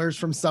 $10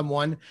 from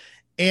someone.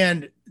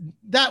 And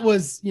that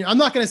was, you know, I'm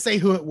not going to say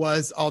who it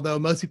was, although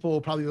most people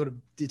will probably be able to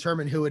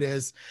determine who it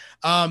is.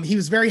 He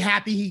was very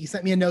happy. He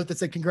sent me a note that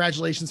said,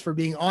 congratulations for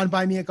being on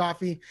Buy Me a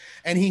Coffee.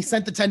 And he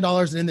sent the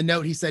 $10. And in the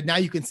note, he said, now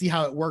you can see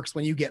how it works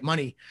when you get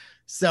money.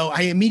 So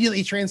I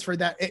immediately transferred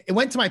that. It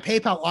went to my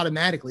PayPal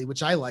automatically,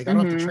 which I like. I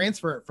don't have to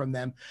transfer it from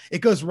them. It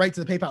goes right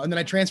to the PayPal. And then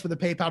I transfer the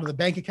PayPal to the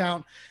bank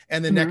account.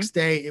 And the next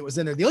day it was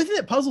in there. The only thing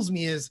that puzzles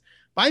me is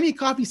Buy Me a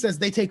Coffee says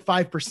they take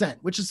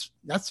 5%,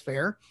 that's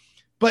fair.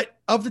 But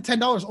of the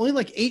 $10, only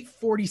like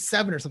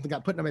 $8.47 or something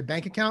got put into my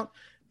bank account.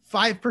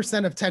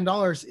 5% of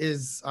 $10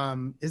 is,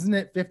 isn't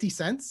it 50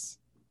 cents?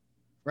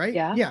 Right?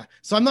 Yeah.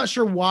 So I'm not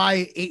sure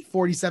why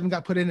 $8.47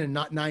 got put in and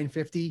not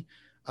 $9.50.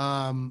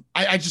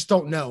 I just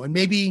don't know. And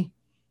maybe,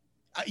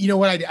 you know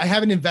what? I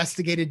haven't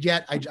investigated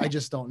yet. I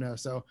just don't know.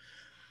 So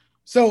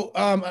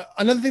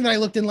another thing that I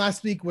looked in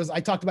last week was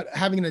I talked about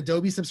having an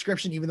Adobe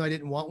subscription, even though I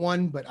didn't want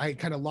one, but I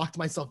kind of locked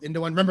myself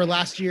into one. Remember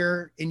last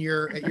year at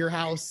your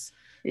house?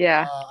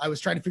 Yeah. I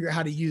was trying to figure out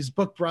how to use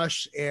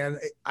BookBrush, and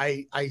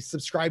I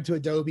subscribed to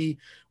Adobe,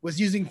 was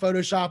using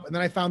Photoshop. And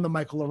then I found the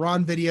Michael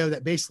Laron video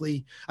that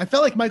basically, I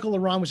felt like Michael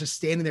Laron was just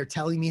standing there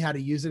telling me how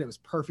to use it. It was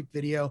perfect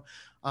video.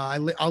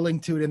 I'll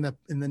link to it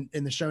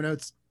in the show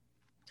notes.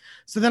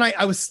 So then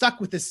I was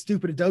stuck with this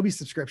stupid Adobe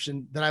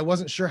subscription that I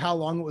wasn't sure how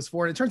long it was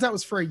for. And it turns out it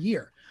was for a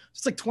year.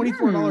 It's like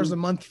 $24 a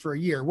month for a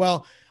year.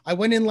 Well, I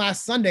went in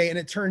last Sunday, and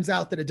it turns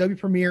out that Adobe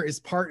Premiere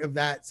is part of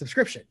that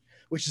subscription,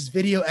 which is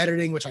video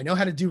editing, which I know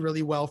how to do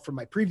really well from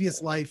my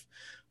previous life.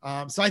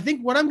 So I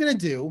think what I'm going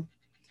to do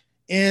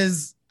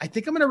is I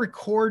think I'm going to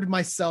record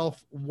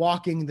myself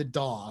walking the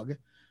dog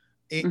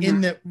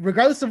in the,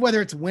 regardless of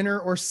whether it's winter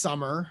or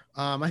summer.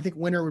 I think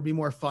winter would be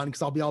more fun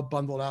because I'll be all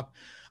bundled up.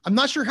 I'm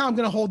not sure how I'm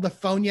going to hold the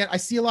phone yet. I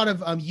see a lot of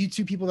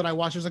YouTube people that I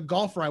watch. There's a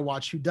golfer I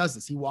watch who does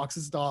this. He walks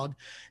his dog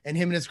and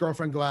him and his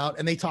girlfriend go out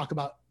and they talk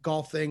about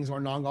golf things or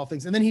non-golf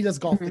things. And then he does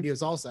golf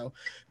videos also,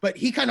 but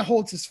he kind of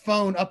holds his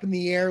phone up in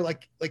the air,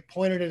 like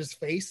pointed at his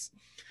face.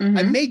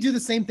 I may do the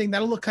same thing.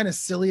 That'll look kind of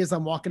silly as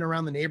I'm walking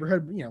around the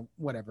neighborhood, you know,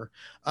 whatever.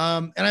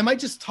 And I might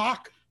just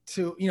talk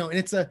to, you know, and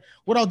it's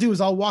what I'll do is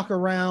I'll walk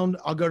around,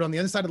 I'll go down the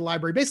other side of the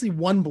library, basically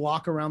one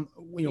block around,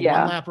 you know,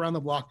 one lap around the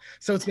block.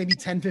 So it's maybe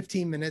 10,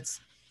 15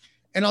 minutes.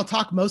 And I'll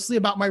talk mostly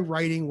about my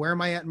writing. Where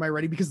am I at in my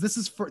writing? Because this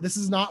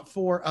is not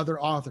for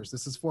other authors.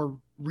 This is for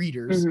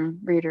readers.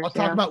 I'll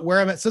talk about where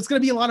I'm at. So it's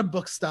going to be a lot of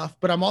book stuff,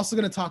 but I'm also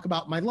going to talk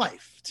about my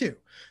life too.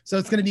 So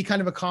it's going to be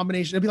kind of a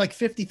combination. It'll be like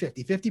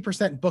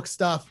 50% book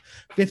stuff,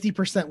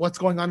 50% what's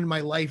going on in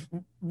my life,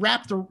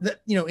 wrapped around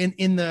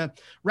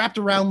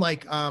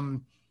like,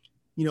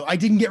 you know, I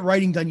didn't get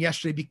writing done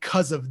yesterday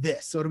because of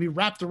this. So it'll be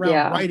wrapped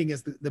around writing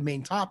as the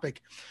main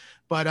topic.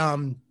 But,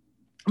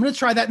 I'm going to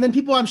try that. And then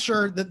people, I'm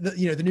sure that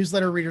you know, the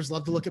newsletter readers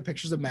love to look at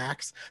pictures of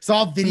Max. So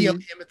I'll video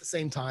him at the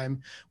same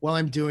time while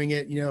I'm doing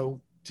it, you know,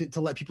 to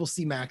let people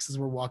see Max as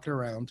we're walking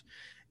around.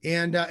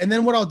 And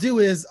then what I'll do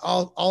is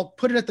I'll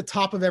put it at the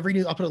top of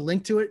every I'll put a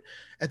link to it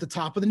at the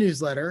top of the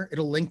newsletter.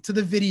 It'll link to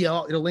the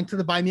video. It'll link to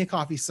the Buy Me a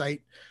Coffee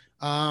site.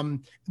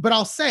 But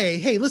I'll say,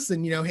 hey,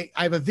 listen, you know, hey,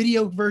 I have a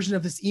video version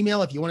of this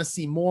email. If you want to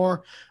see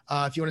more,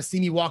 if you want to see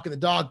me walking the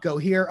dog, go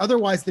here.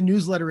 Otherwise the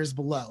newsletter is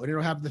below and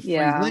it'll have the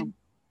free link.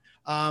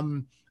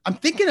 I'm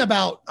thinking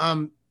about,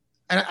 and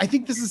I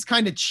think this is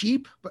kind of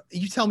cheap, but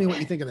you tell me what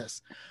you think of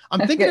this.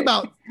 I'm thinking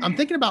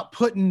about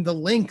putting the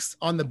links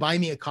on the Buy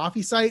Me a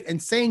Coffee site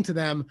and saying to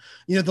them,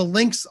 you know, the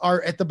links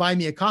are at the Buy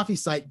Me a Coffee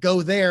site,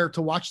 go there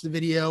to watch the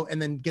video and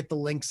then get the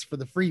links for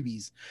the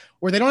freebies,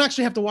 where they don't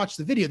actually have to watch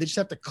the video. They just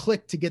have to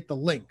click to get the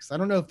links. I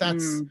don't know if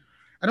that's,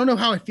 I don't know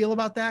how I feel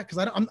about that. Cause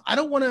I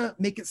don't want to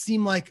make it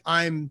seem like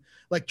I'm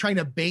like trying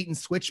to bait and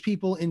switch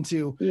people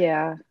into,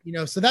 you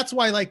know, so that's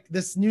why like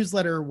this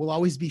newsletter will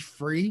always be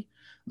free.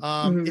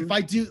 If I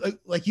do,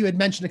 like you had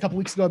mentioned a couple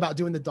weeks ago about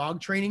doing the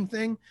dog training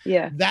thing,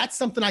 that's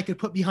something I could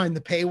put behind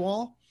the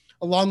paywall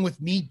along with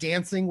me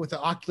dancing with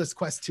the Oculus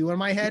Quest 2 on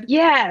my head.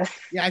 Yes.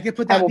 Yeah. I could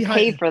put that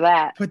pay for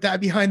that. Put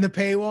that behind the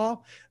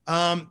paywall.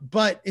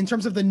 But in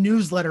terms of the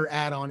newsletter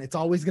add-on, it's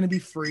always going to be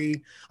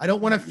free. I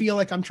don't want to feel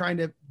like I'm trying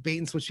to bait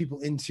and switch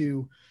people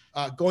into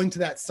going to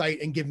that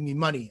site and giving me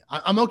money.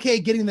 I'm okay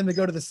getting them to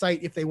go to the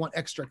site if they want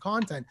extra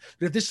content,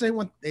 but if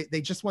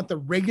they just want the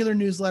regular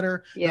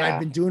newsletter that I've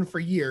been doing for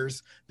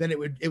years, then it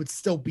would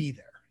still be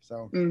there.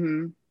 So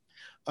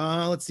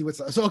let's see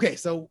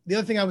so the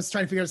other thing I was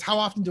trying to figure out is how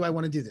often do I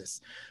want to do this?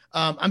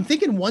 I'm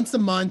thinking once a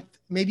month,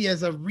 maybe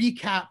as a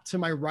recap to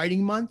my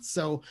writing month.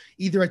 So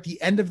either at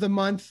the end of the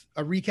month,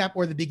 a recap,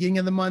 or the beginning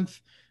of the month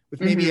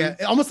with maybe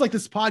almost like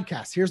this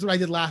podcast. Here's what I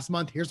did last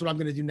month. Here's what I'm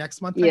going to do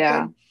next month.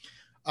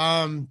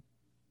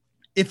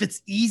 If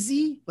it's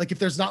easy, like if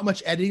there's not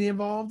much editing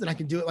involved and I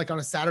can do it like on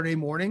a Saturday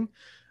morning,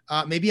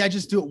 maybe I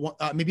just do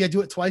it. Maybe I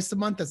do it twice a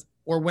month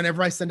or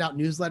whenever I send out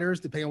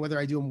newsletters, depending on whether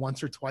I do them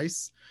once or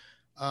twice.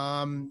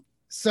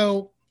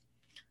 So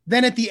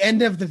then at the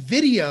end of the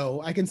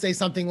video, I can say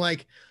something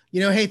like, you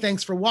know, hey,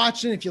 thanks for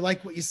watching. If you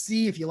like what you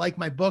see, if you like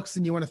my books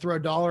and you want to throw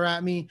 $1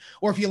 at me,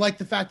 or if you like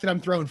the fact that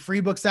I'm throwing free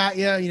books at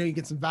you, you know, you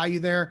get some value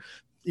there.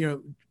 You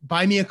know,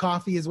 buy me a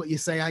coffee is what you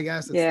say, I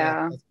guess.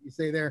 That's what you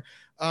say there.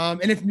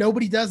 And if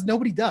nobody does,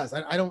 nobody does.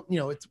 I don't, you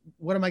know,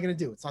 what am I going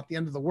to do? It's not the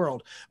end of the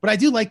world, but I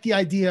do like the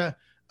idea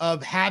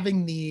of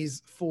having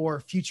these for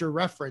future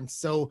reference.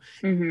 So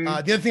the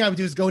other thing I would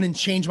do is go in and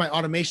change my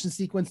automation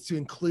sequence to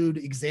include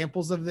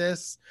examples of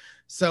this.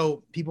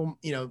 So people,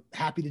 you know,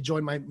 happy to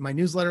join my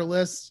newsletter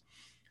list.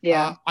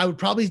 I would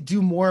probably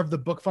do more of the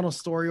BookFunnel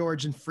Story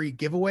Origin free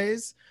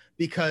giveaways,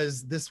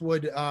 because this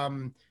would,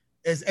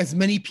 as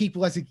many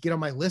people as I could get on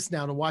my list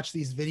now to watch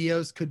these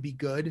videos could be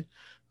good.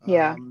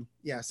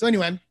 So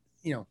anyway,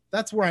 you know,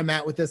 that's where I'm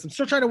at with this. I'm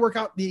still trying to work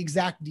out the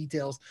exact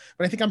details,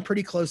 but I think I'm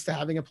pretty close to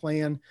having a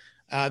plan.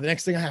 The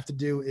next thing I have to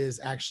do is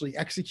actually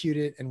execute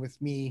it. And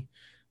with me,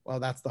 well,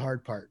 that's the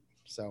hard part.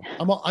 So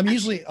I'm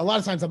usually, a lot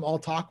of times I'm all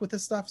talk with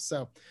this stuff.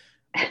 So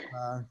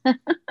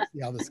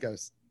see how this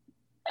goes.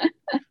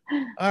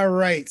 All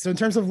right. So in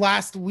terms of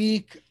last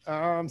week,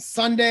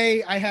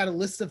 Sunday, I had a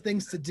list of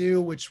things to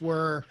do, which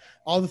were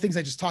all the things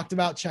I just talked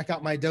about. Check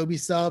out my Adobe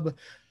sub,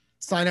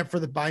 sign up for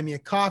the Buy Me a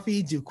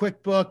Coffee, do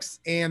QuickBooks.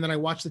 And then I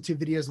watched the 2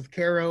 videos with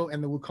Caro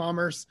and the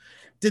WooCommerce.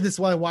 Did this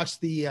while I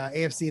watched the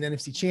AFC and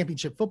NFC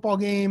Championship football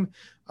game.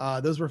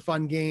 Those were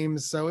fun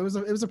games. So it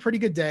was a pretty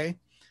good day.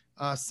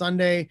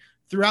 Sunday.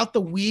 Throughout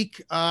the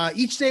week,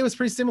 each day was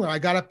pretty similar. I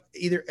got up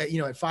either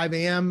at 5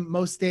 a.m.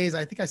 most days.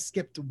 I think I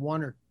skipped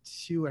 1 or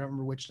 2. I don't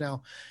remember which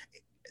now.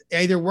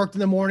 I either worked in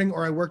the morning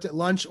or I worked at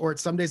lunch, or at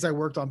some days I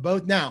worked on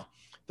both. Now,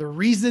 the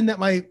reason that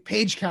my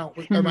page count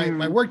or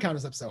my word count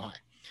is up so high.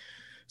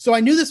 So I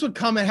knew this would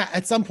come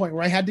at some point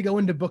where I had to go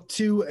into book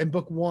 2 and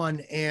book 1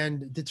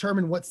 and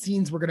determine what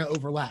scenes were going to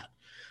overlap.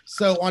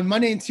 So on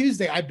Monday and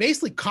Tuesday, I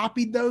basically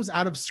copied those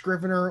out of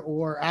Scrivener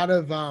or out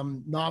of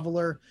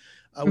Noveler,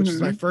 which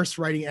is my first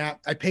writing app.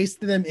 I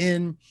pasted them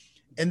in,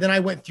 and then I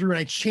went through and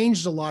I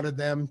changed a lot of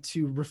them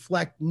to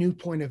reflect new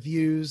point of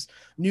views,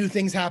 new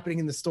things happening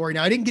in the story.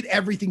 Now, I didn't get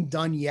everything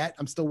done yet.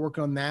 I'm still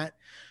working on that.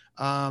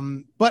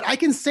 But I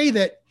can say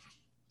that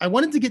I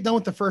wanted to get done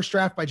with the first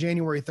draft by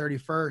January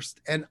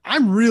 31st, and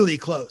I'm really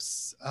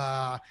close.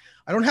 I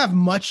don't have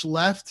much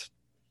left.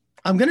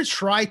 I'm going to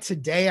try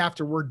today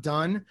after we're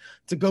done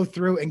to go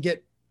through and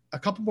get a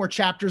couple more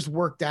chapters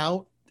worked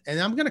out, and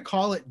I'm going to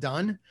call it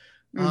done.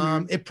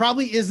 It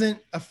probably isn't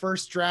a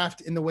first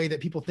draft in the way that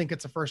people think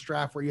it's a first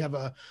draft where you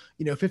have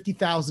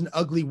 50,000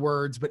 ugly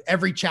words, but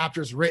every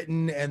chapter is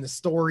written and the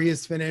story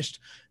is finished.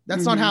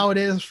 That's not how it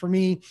is for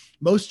me.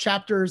 Most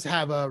chapters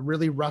have a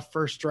really rough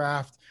first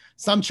draft.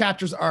 Some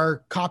chapters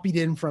are copied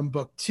in from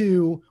book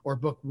 2 or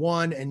book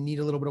 1 and need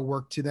a little bit of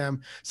work to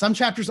them. Some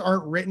chapters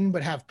aren't written,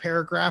 but have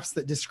paragraphs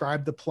that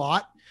describe the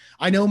plot.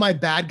 I know my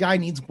bad guy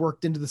needs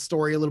worked into the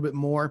story a little bit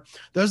more.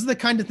 Those are the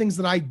kind of things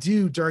that I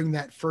do during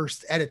that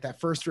first edit, that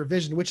first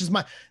revision, which is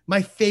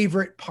my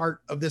favorite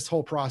part of this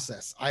whole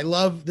process. I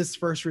love this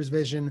first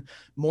revision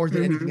more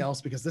than anything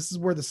else, because this is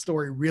where the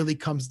story really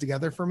comes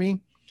together for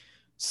me.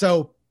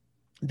 So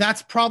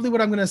that's probably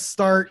what I'm going to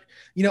start.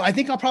 I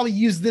think I'll probably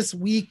use this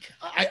week.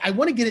 I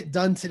want to get it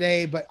done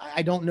today, but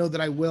I don't know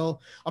that I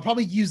will. I'll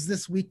probably use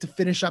this week to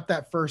finish up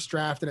that first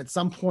draft. And at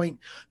some point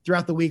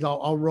throughout the week,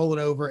 I'll roll it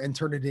over and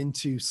turn it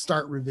into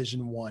start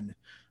revision 1.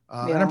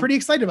 And I'm pretty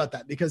excited about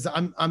that, because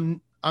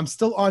I'm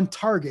still on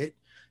target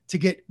to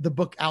get the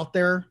book out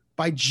there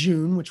by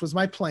June, which was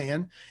my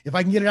plan. If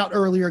I can get it out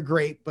earlier,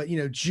 great. But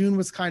June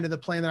was kind of the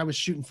plan that I was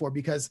shooting for,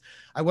 because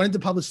I wanted to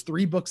publish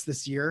 3 books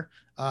this year,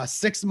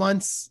 6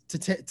 months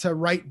to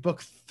write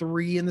book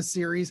 3 in the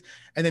series,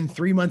 and then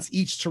 3 months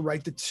each to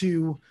write the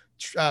 2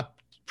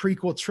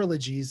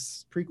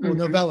 prequel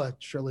novella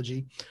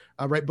trilogy,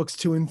 write books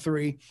 2 and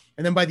 3.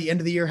 And then by the end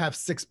of the year, have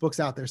 6 books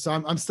out there. So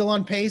I'm still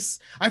on pace.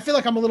 I feel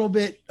like I'm a little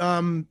bit,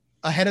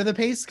 ahead of the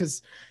pace,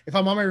 because if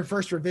I'm on my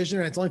first revision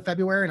and it's only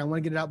February and I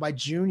want to get it out by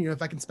June,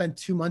 if I can spend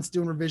 2 months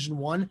doing revision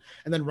 1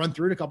 and then run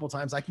through it a couple of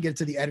times, I can get it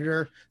to the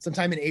editor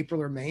sometime in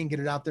April or May and get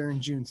it out there in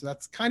June. So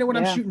that's kind of what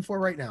I'm shooting for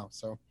right now.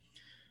 So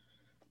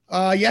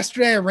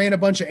yesterday I ran a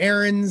bunch of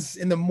errands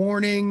in the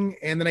morning,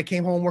 and then I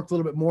came home, worked a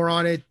little bit more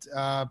on it,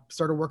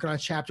 started working on a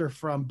chapter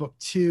from book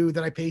 2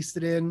 that I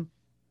pasted in.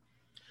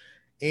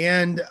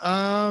 And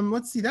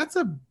let's see, that's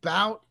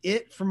about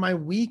it for my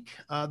week.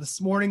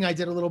 This morning I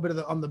did a little bit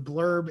on the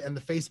blurb and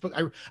the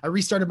Facebook. I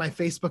restarted my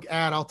Facebook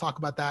ad. I'll talk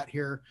about that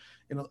here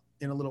in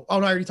a little. Oh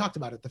no, I already talked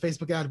about it. The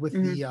Facebook ad with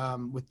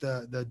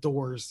the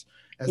doors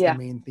as the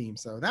main theme.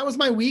 So that was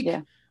my week.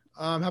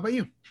 How about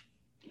you?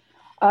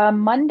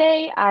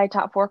 Monday I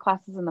taught 4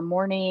 classes in the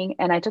morning,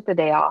 and I took the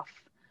day off.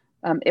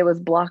 It was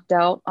blocked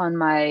out on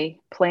my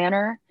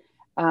planner.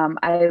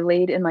 I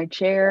laid in my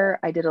chair.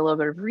 I did a little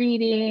bit of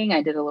reading.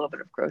 I did a little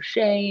bit of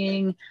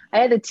crocheting. I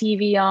had the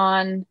TV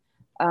on.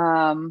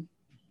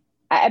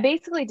 I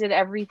basically did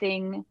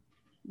everything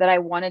that I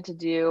wanted to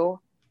do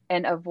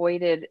and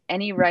avoided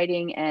any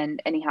writing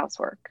and any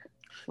housework.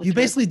 You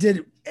basically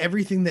did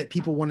everything that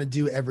people want to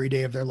do every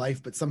day of their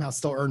life, but somehow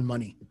still earn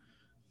money.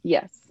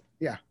 Yes.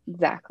 Yeah.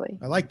 Exactly.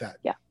 I like that.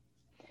 Yeah.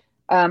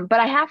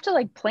 But I have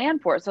to plan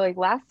for it. So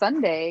last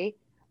Sunday,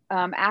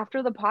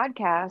 after the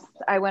podcast,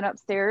 I went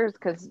upstairs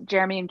because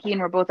Jeremy and Keen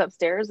were both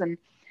upstairs, and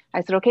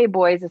I said, okay,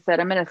 boys, I said,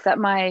 I'm going to set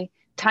my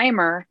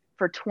timer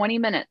for 20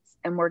 minutes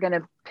and we're going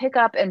to pick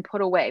up and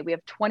put away. We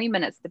have 20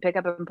 minutes to pick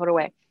up and put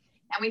away.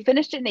 And we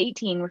finished it in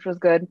 18, which was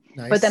good.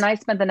 Nice. But then I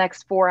spent the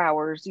next 4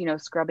 hours,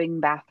 scrubbing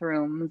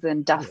bathrooms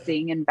and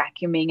dusting and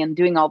vacuuming and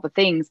doing all the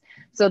things,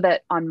 so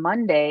that on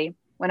Monday,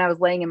 when I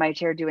was laying in my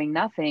chair doing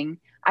nothing,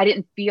 I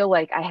didn't feel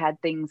like I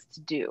had things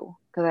to do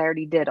because I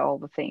already did all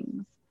the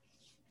things.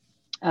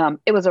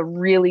 It was a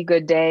really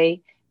good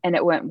day, and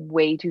it went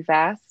way too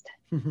fast.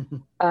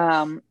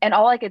 And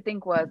all I could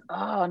think was,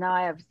 oh, now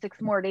I have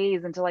 6 more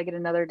days until I get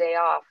another day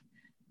off,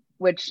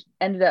 which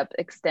ended up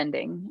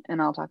extending.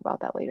 And I'll talk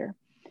about that later.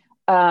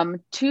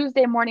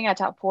 Tuesday morning, I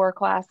taught 4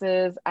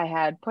 classes. I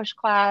had push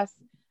class,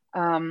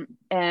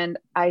 and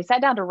I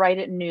sat down to write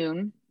at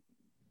noon.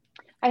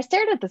 I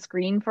stared at the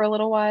screen for a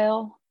little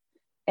while,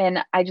 and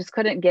I just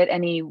couldn't get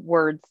any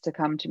words to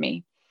come to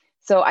me.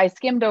 So I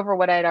skimmed over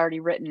what I'd already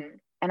written.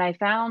 And I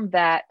found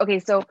that, okay,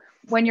 so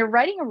when you're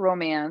writing a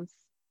romance,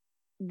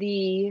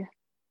 the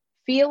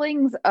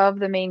feelings of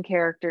the main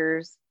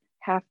characters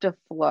have to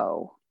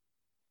flow.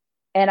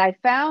 And I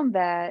found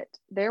that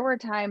there were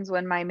times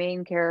when my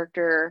main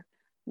character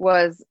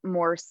was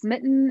more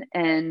smitten,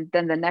 and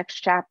then the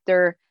next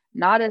chapter,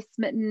 not as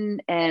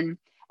smitten. And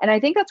I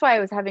think that's why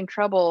I was having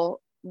trouble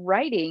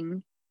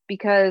writing,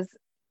 because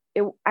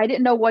I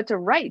didn't know what to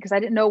write, because I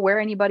didn't know where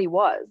anybody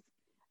was.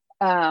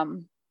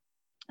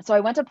 So I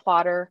went to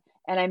Plotter,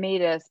 and I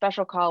made a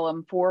special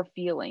column for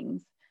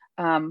feelings,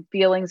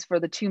 feelings for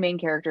the 2 main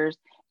characters.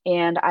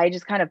 and I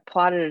just kind of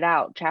plotted it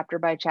out chapter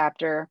by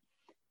chapter.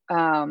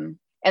 And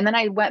then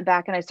I went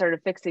back and I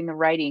started fixing the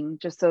writing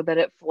just so that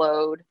it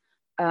flowed.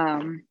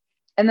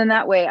 And then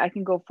that way I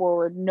can go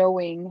forward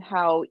knowing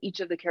how each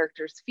of the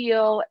characters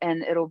feel,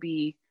 and it'll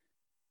be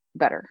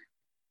better,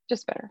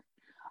 just better.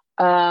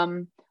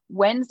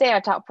 Wednesday, I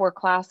taught 4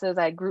 classes.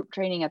 I had group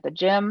training at the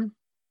gym.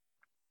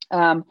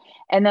 And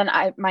then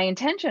my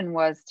intention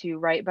was to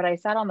write, but I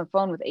sat on the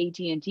phone with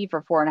AT&T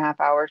for 4.5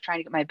 hours trying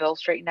to get my bill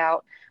straightened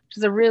out, which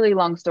is a really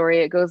long story.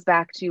 It goes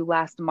back to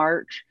last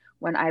March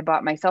when I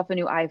bought myself a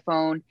new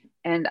iPhone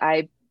and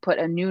I put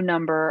a new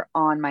number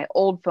on my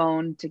old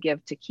phone to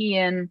give to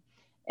Kian.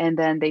 And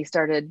then they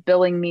started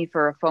billing me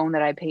for a phone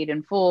that I paid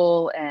in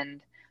full.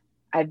 And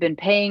I've been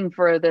paying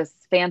for this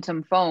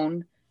phantom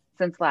phone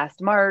since last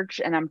March,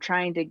 and I'm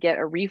trying to get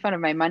a refund of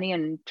my money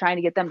and trying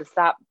to get them to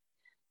stop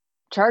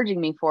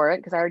charging me for it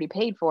because I already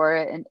paid for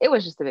it. And it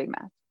was just a big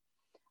mess.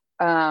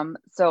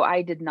 So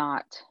I did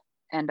not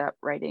end up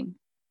writing.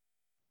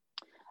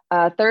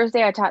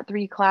 Thursday, I taught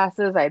 3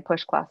 classes. I had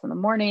push class in the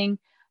morning,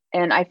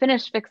 and I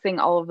finished fixing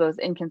all of those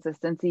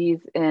inconsistencies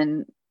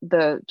in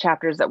the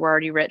chapters that were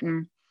already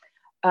written.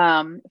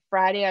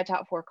 Friday, I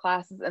taught 4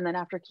 classes. And then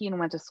after Keenan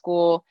went to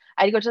school,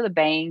 I had to go to the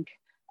bank.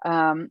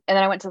 And then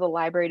I went to the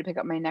library to pick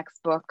up my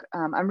next book.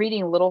 I'm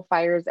reading Little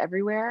Fires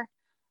Everywhere,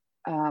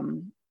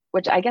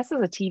 which I guess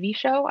is a TV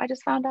show. I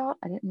just found out.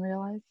 I didn't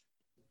realize.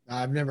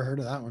 I've never heard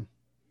of that one.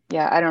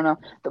 Yeah, I don't know.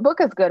 The book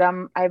is good.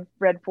 I've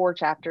read 4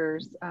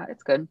 chapters.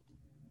 It's good.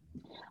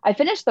 I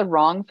finished The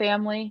Wrong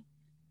Family.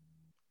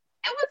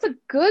 It was a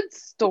good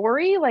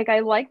story. Like, I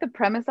like the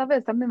premise of it.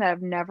 It's something that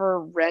I've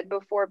never read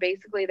before.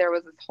 Basically, there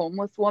was this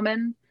homeless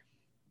woman,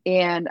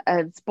 and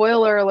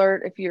spoiler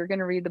alert, if you're going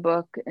to read the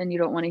book and you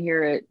don't want to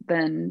hear it,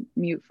 then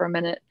mute for a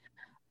minute.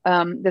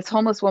 This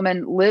homeless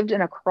woman lived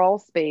in a crawl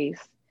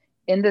space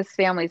in this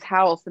family's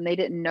house, and they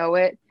didn't know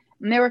it.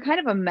 And they were kind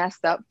of a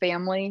messed up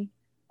family.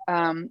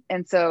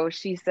 And so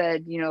she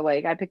said,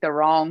 like, I picked the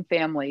wrong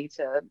family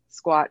to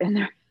squat in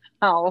their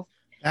house.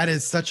 That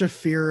is such a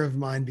fear of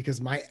mine because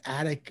my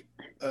attic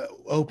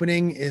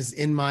opening is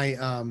in my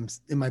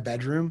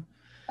bedroom.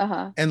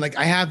 And like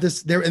I have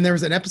this there, and there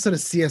was an episode of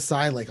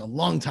CSI like a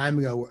long time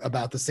ago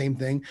about the same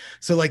thing.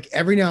 So like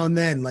every now and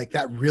then, like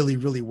that really,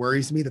 really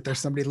worries me that there's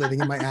somebody living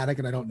in my attic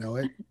and I don't know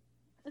it.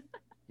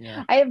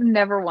 Yeah. I have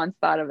never once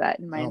thought of that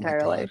in my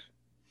entire life.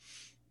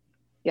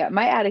 Yeah,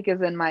 my attic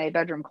is in my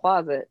bedroom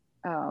closet.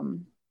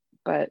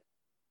 But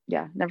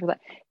yeah, never thought.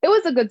 It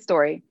was a good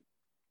story.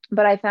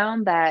 But I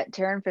found that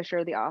Taryn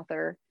Fisher, the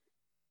author,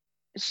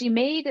 she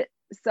made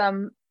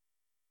some,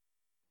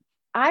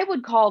 I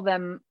would call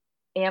them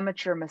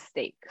amateur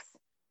mistakes.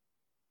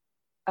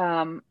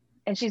 And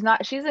she's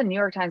a New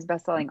York Times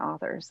bestselling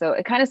author. So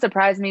it kind of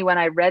surprised me when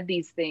I read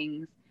these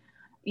things.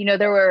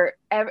 There were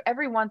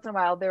every once in a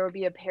while, there would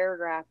be a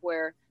paragraph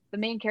where the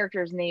main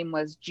character's name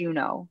was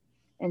Juno.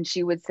 And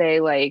she would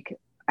say, like,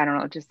 I don't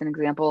know, just an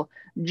example,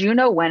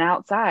 Juno went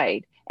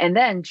outside and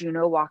then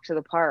Juno walked to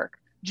the park.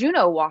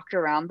 Juno walked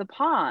around the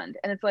pond.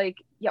 And it's like,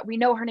 yeah, we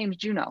know her name's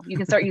Juno. You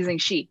can start using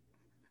she.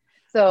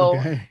 So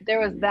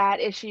there was that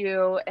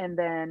issue. And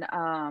then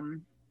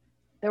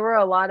there were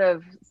a lot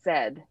of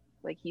said,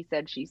 like he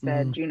said, she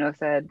said, Juno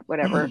said,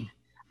 whatever.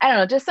 I don't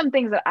know, just some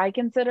things that I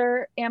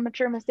consider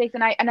amateur mistakes.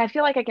 And I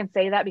feel like I can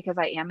say that because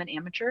I am an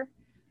amateur.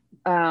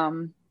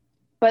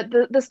 But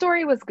the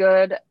story was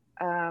good.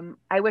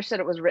 I wish that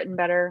it was written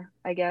better,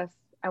 I guess.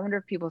 I wonder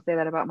if people say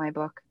that about my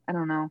book. I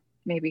don't know.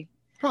 Maybe.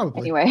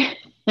 Probably. Anyway,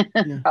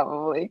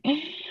 probably.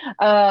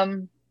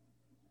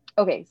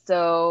 Okay,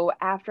 so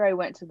after I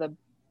went to the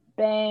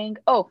bank,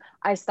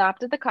 I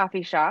stopped at the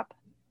coffee shop,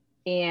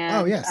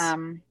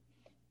 and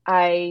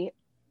I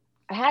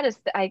had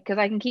because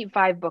I can keep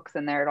 5 books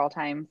in there at all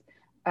times,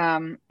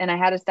 and I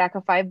had a stack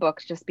of 5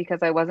 books just because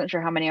I wasn't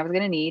sure how many I was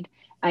going to need.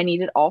 I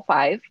needed all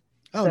 5.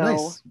 Oh, so,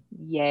 nice!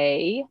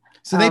 Yay!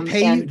 So they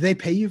pay you. They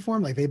pay you for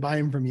them, like they buy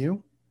them from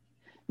you.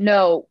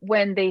 No,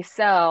 when they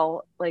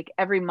sell, like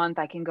every month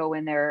I can go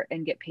in there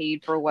and get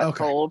paid for what's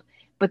sold,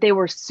 but they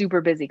were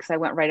super busy because I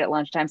went right at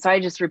lunchtime. So I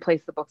just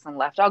replaced the books and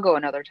left. I'll go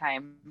another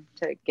time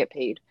to get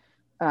paid.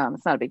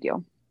 It's not a big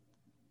deal.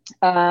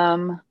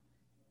 Let's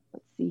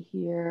see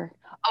here.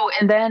 Oh,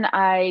 and then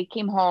I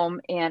came home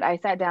and I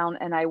sat down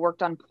and I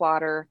worked on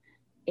Plotter.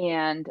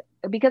 And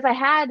because I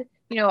had,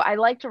 I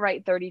like to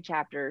write 30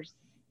 chapters.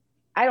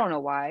 I don't know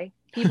why.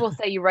 People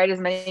say you write as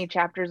many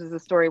chapters as the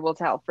story will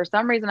tell. For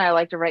some reason, I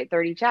like to write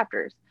 30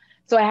 chapters.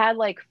 So I had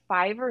like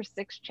 5 or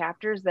 6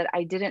 chapters that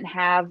I didn't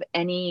have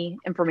any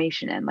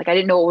information in. Like I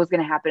didn't know what was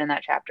going to happen in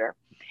that chapter.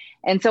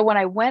 And so when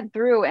I went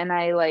through and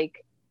I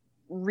like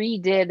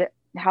redid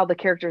how the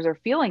characters are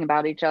feeling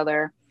about each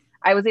other,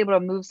 I was able to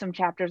move some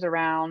chapters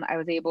around. I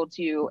was able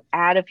to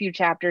add a few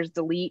chapters,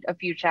 delete a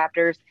few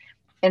chapters.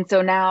 And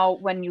so now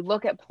when you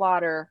look at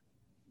Plotter,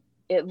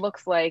 it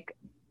looks like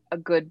a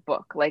good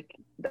book. Like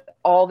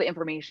all the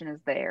information is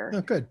there.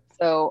 Oh, good.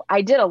 So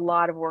I did a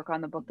lot of work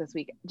on the book this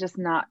week, just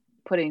not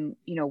putting,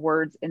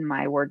 words in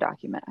my Word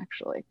document,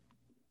 actually.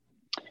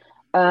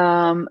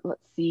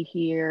 Let's see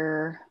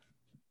here.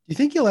 you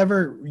think you'll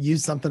ever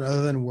use something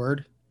other than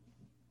Word?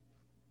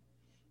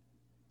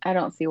 I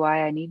don't see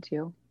why I need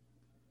to.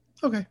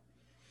 Okay.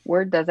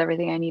 Word does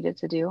everything I need it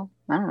to do.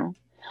 I don't know.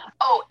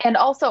 Oh, and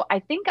also I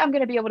think I'm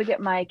going to be able to get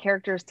my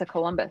characters to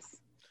Columbus.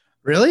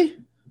 Really?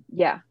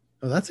 Yeah.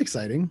 Oh, that's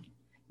exciting.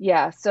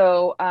 Yeah.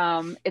 So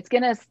it's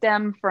going to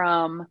stem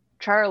from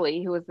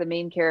Charlie, who was the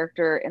main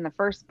character in the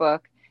first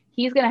book.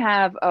 He's going to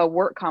have a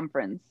work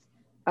conference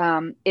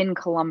in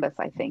Columbus,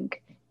 I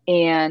think.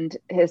 And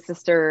his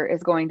sister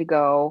is going to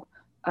go.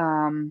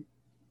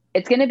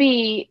 It's going to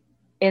be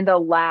in the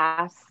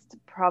last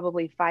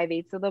probably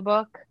 5/8 of the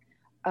book,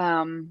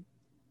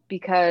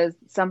 because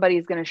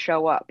somebody's going to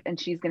show up and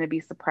she's going to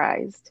be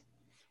surprised.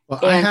 Well,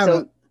 And I have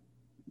so,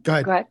 go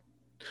ahead. go ahead.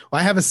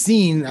 Well, I have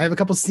a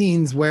couple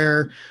scenes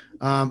where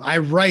I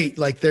write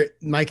like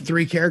my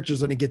 3 characters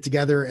going to get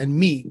together and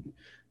meet.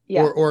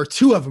 Yeah. Or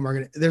 2 of them are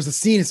going to, there's a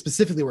scene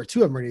specifically where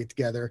 2 of them are going to get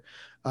together.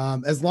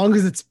 As long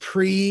as it's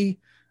pre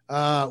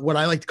what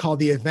I like to call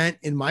the event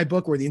in my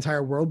book where the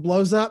entire world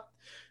blows up.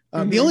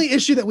 The only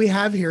issue that we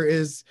have here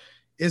is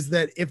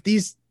that if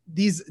these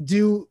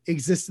do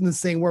exist in the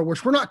same world,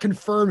 which we're not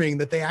confirming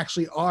that they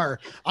actually are,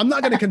 I'm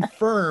not going to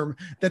confirm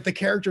that the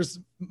characters,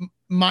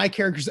 my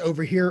characters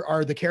over here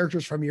are the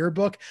characters from your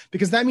book,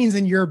 because that means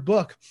in your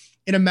book,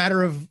 in a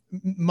matter of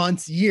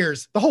months,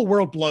 years, the whole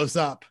world blows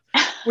up,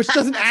 which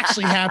doesn't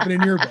actually happen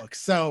in your book.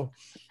 So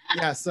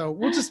yeah, so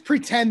we'll just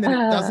pretend that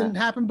it doesn't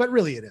happen, but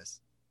really it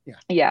is. Yeah.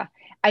 Yeah.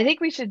 I think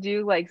we should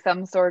do like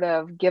some sort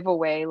of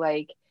giveaway.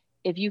 Like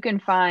if you can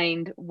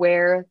find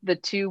where the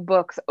 2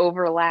 books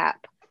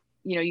overlap,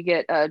 you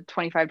get a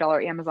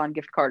 $25 Amazon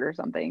gift card or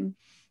something.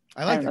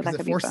 I like that because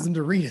it forces them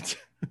to read it.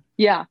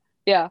 Yeah.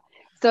 Yeah.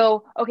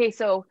 So, okay.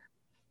 So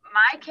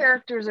my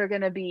characters are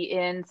going to be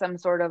in some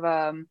sort of,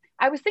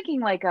 I was thinking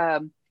like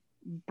a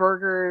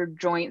burger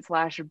joint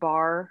 /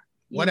 bar,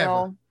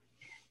 Whatever.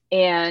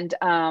 And,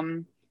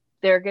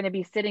 they're going to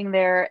be sitting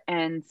there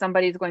and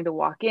somebody's going to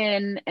walk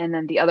in and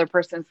then the other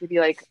person's going to be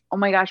like, oh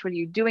my gosh, what are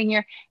you doing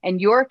here? And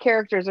your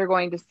characters are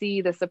going to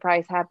see the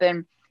surprise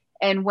happen.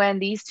 And when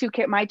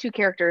my 2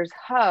 characters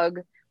hug,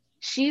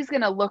 she's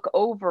going to look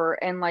over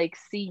and like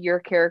see your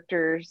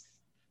characters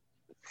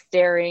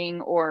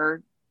staring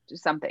or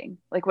something,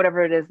 like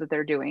whatever it is that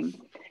they're doing.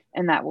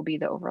 And that will be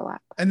the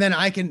overlap. And then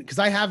I can, because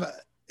I have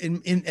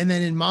and then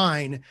in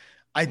mine,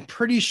 I'm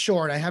pretty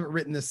sure, and I haven't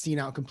written this scene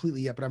out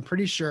completely yet, but I'm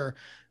pretty sure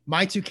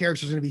my 2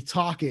 characters are going to be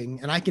talking,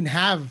 and I can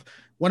have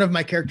one of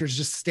my characters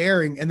just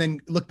staring and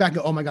then look back and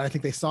go, oh my God, I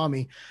think they saw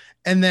me.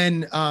 And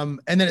then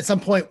at some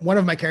point, one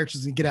of my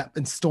characters can get up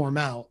and storm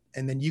out.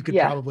 And then you could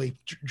probably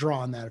draw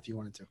on that if you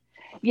wanted to.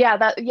 Yeah,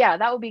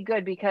 that would be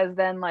good, because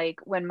then like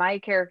when my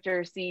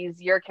character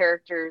sees your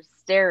characters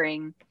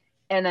staring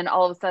and then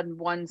all of a sudden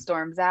one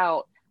storms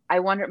out,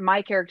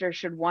 my character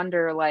should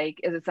wonder, like,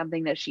 is it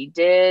something that she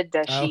did?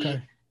 Does she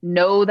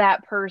know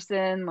that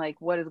person? Like,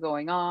 what is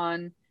going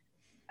on?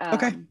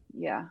 Okay.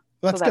 Yeah.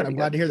 Well, that's good. I'm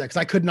glad to hear that, because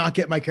I could not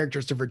get my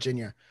characters to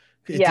Virginia.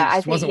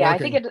 I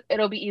think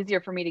it'll be easier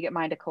for me to get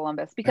mine to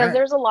Columbus, because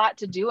there's a lot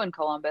to do in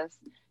Columbus.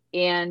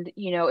 And,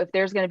 if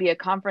there's going to be a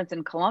conference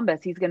in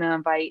Columbus, he's going to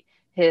invite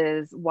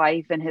his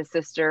wife and his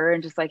sister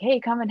and just like, hey,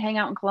 come and hang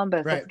out in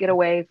Columbus. Let's get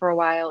away for a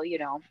while,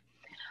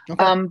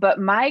 Okay. But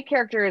my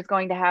character is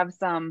going to have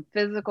some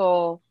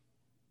physical,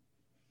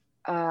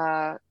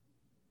 I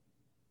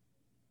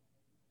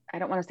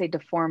don't want to say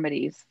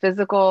deformities,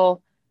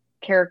 physical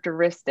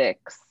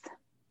characteristics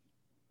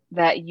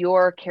that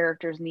your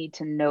characters need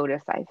to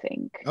notice, I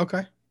think.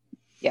 Okay.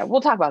 Yeah, we'll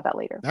talk about that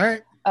later. All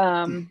right.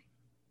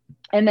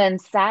 And then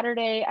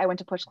Saturday, I went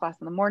to push class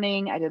in the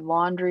morning. I did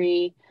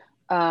laundry.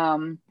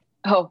 So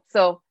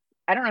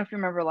I don't know if you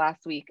remember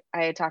last week,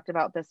 I had talked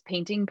about this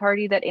painting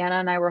party that Anna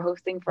and I were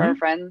hosting for our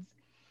friends.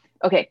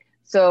 Okay,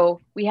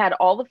 so we had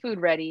all the food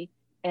ready,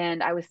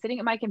 and I was sitting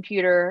at my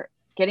computer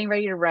getting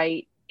ready to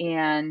write,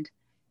 and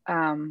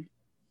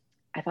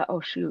I thought,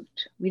 oh shoot,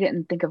 we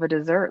didn't think of a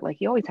dessert.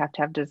 Like, you always have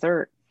to have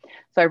dessert.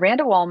 So I ran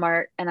to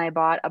Walmart and I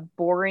bought a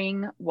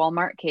boring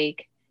Walmart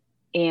cake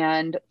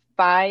and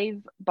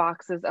 5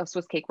 boxes of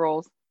Swiss cake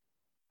rolls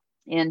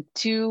and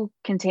 2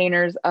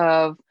 containers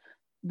of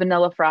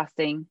vanilla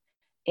frosting.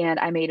 And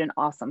I made an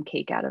awesome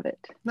cake out of it.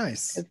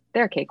 Nice.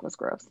 Their cake was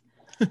gross.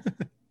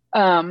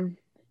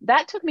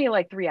 That took me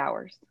like 3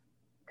 hours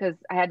because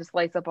I had to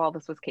slice up all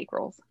the Swiss cake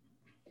rolls.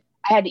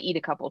 I had to eat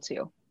a couple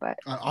too, but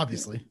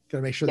obviously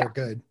gotta make sure they're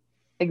good.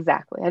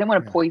 Exactly. I didn't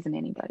want to poison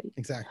anybody.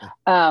 Exactly.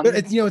 But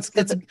it's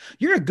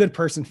you're a good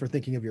person for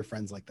thinking of your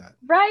friends like that.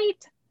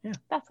 Right. Yeah.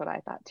 That's what I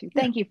thought too.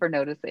 Thank you for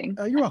noticing.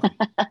 You're welcome.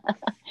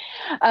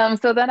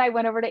 So then I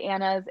went over to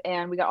Anna's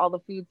and we got all the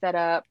food set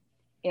up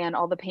and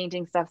all the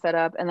painting stuff set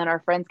up. And then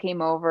our friends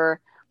came over.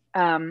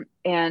 And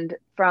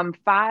from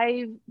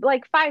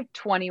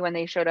 5:20 when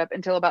they showed up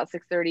until about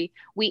 6:30,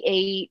 we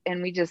ate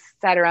and we just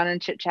sat around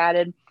and chit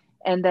chatted.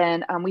 And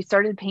then we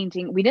started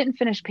painting. We didn't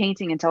finish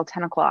painting until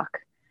 10 o'clock.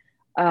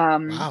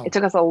 Wow. It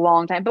took us a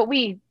long time, but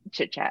we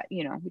chit chat,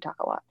 we talk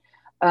a lot.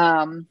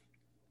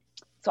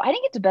 So I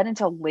didn't get to bed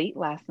until late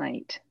last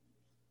night.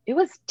 It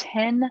was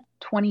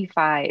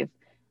 10:25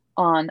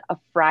 on a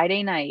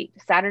Saturday night,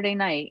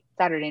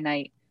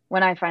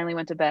 when I finally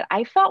went to bed.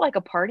 I felt like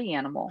a party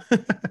animal.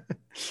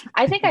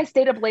 I think I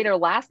stayed up later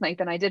last night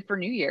than I did for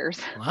New Year's.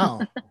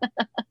 Wow.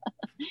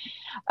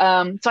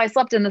 So I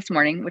slept in this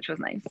morning, which was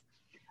nice.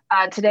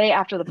 Today,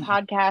 after the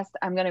podcast,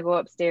 I'm going to go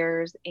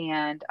upstairs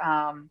and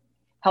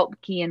help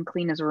Kian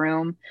clean his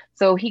room.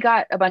 So he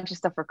got a bunch of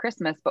stuff for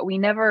Christmas, but we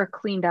never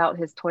cleaned out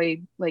his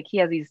toy. Like, he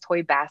has these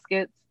toy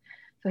baskets.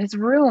 So his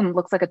room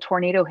looks like a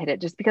tornado hit it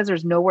just because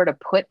there's nowhere to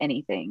put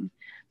anything.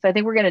 So I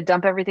think we're going to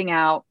dump everything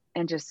out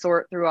and just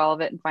sort through all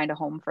of it and find a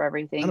home for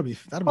everything. That'll be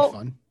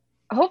fun.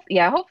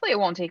 Hopefully it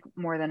won't take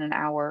more than an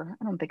hour.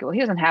 I don't think it will.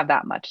 He doesn't have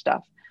that much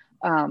stuff.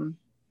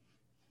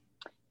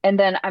 And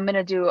then I'm going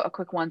to do a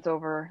quick once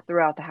over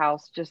throughout the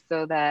house just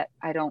so that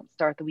I don't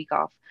start the week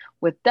off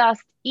with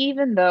dust,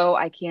 even though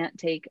I can't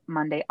take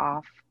Monday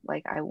off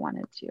like I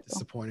wanted to.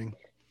 Disappointing.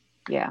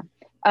 Yeah.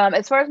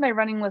 As far as my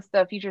running list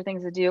of future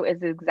things to do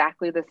is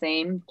exactly the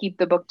same. Keep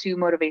the book 2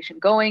 motivation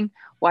going.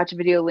 Watch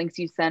video links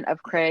you sent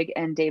of Craig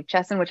and Dave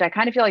Chesson, which I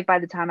kind of feel like by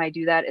the time I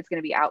do that, it's going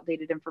to be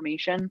outdated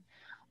information.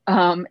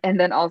 And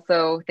then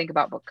also think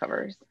about book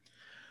covers.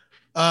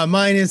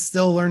 Mine is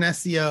still Learn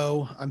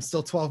SEO. I'm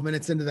still 12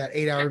 minutes into that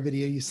 8-hour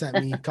video you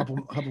sent me a couple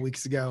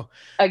weeks ago.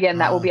 Again,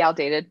 that will be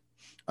outdated.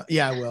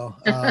 Yeah, I will.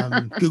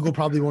 Google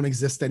probably won't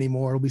exist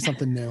anymore. It'll be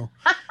something new.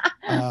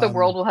 The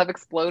world will have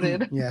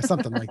exploded. Yeah,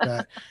 something like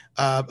that.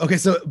 Okay,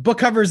 so book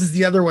covers is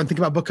the other one. Think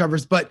about book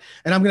covers,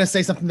 and I'm going to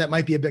say something that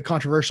might be a bit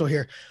controversial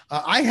here.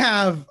 I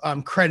have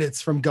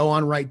credits from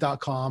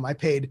goonright.com. I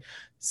paid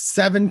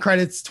 7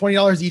 credits,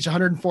 $20 each,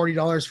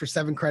 $140 for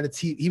 7 credits.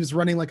 He was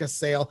running like a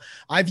sale.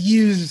 I've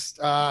used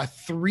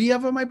 3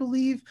 of them, I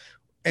believe.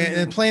 And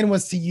the plan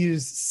was to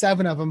use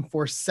 7 of them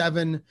for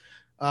 7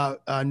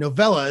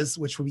 novellas,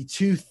 which would be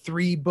 2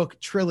 3-book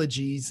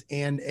trilogies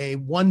and a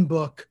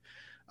 1-book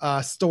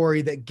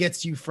story that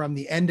gets you from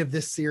the end of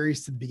this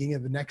series to the beginning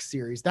of the next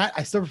series. That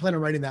I still plan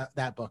on writing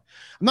that book.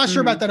 I'm not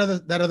sure about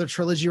that other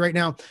trilogy right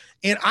now.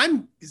 And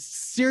I'm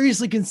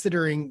seriously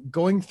considering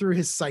going through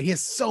his site. He has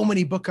so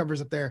many book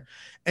covers up there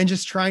and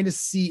just trying to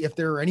see if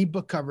there are any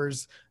book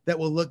covers that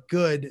will look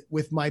good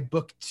with my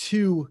book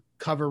 2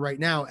 cover right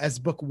now as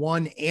book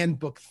 1 and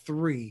book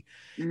 3.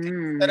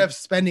 Instead of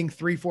spending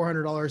 $300,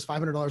 $400,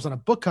 $500 on a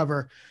book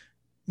cover,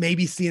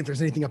 maybe see if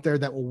there's anything up there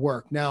that will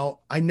work. Now,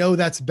 I know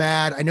that's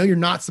bad. I know you're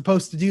not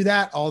supposed to do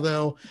that.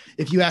 Although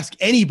if you ask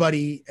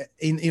anybody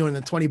in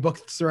the 20 book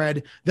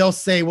thread, they'll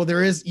say, well,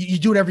 there is, you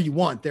do whatever you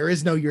want. There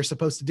is no, you're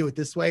supposed to do it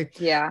this way.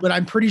 Yeah. But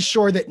I'm pretty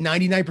sure that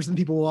 99% of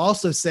people will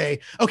also say,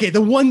 okay,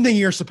 the one thing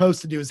you're supposed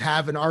to do is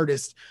have an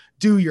artist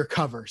do your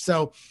cover.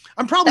 So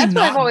I'm probably That's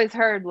not. what I've always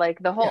heard. Like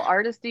the whole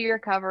artist do your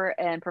cover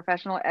and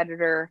professional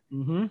editor.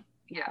 Mm-hmm.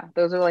 Yeah.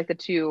 Those are like the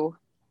 2.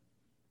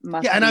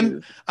 Yeah,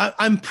 and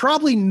I'm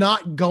probably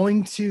not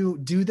going to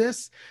do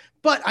this,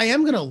 but I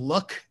am going to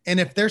look. And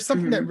if there's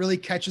something that really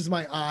catches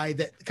my eye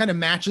that kind of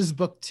matches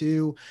book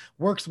 2,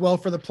 works well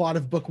for the plot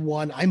of book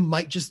 1, I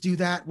might just do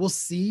that. We'll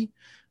see.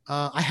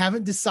 I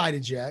haven't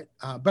decided yet,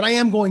 but I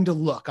am going to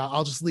look.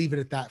 I'll just leave it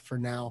at that for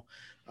now.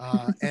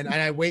 And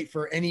I wait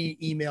for any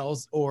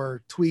emails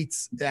or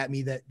tweets at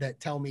me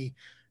that tell me,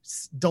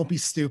 don't be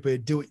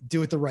stupid, do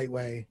it the right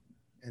way.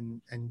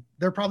 And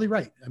they're probably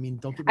right. I mean,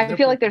 I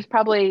feel like there's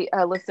probably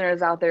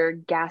listeners out there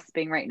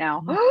gasping right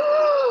now.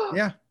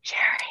 Yeah.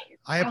 Jerry,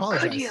 I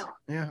apologize.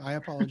 Yeah, I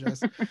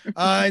apologize.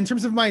 In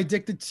terms of my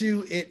addicted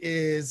to, it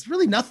is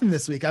really nothing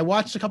this week. I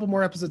watched a couple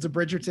more episodes of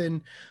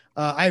Bridgerton.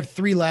 I have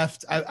 3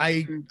 left.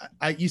 I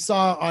you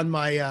saw on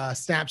my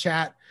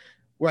Snapchat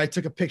where I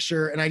took a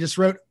picture and I just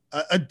wrote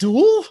a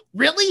duel?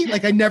 Really?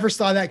 Like I never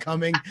saw that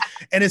coming.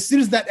 And as soon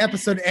as that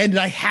episode ended,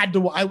 I had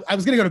to, I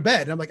was going to go to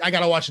bed. And I'm like, I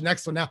got to watch the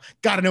next one now.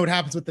 Got to know what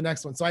happens with the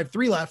next one. So I have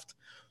 3 left.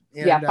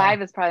 And,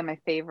 5 is probably my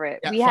favorite.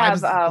 Yeah, we 5 have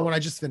is the one I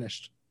just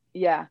finished.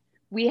 Yeah.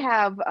 We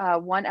have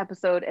 1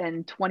 episode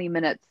and 20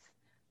 minutes.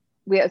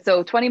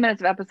 So 20 minutes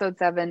of episode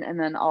 7 and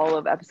then all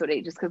of episode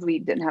 8, just because we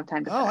didn't have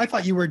time to. Oh, I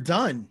thought you were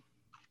done.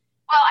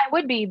 Well, I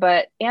would be,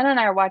 but Anna and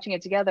I are watching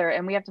it together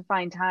and we have to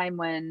find time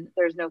when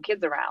there's no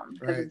kids around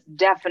because it's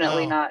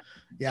definitely not.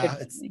 Yeah,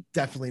 it's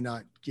definitely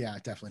not. Yeah,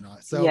 definitely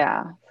not. So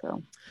yeah.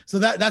 So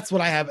that's what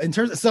I have in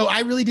terms of, so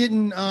I really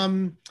didn't,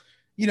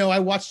 I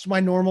watched my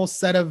normal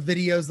set of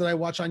videos that I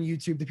watch on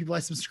YouTube, the people I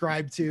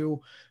subscribe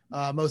to,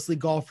 mostly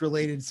golf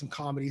related, some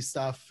comedy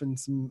stuff and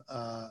some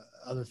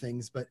other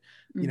things, but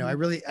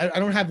I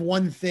don't have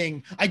one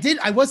thing. So my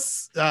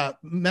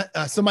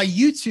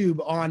YouTube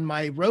on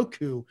my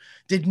Roku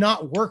did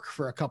not work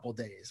for a couple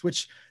days,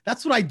 which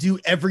that's what I do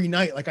every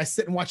night. Like I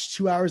sit and watch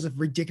 2 hours of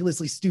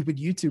ridiculously stupid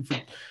YouTube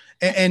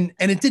and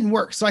it didn't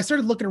work. So I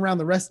started looking around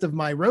the rest of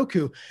my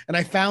Roku and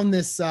I found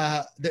this,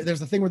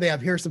 there's a thing where they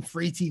have, here are some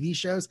free TV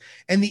shows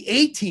and the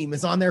A-Team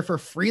is on there for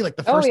free, like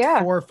the first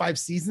 4 or 5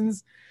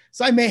 seasons.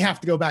 So I may have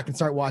to go back and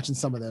start watching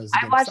some of those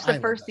again. I watched the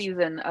first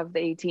season of the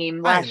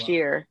A-Team last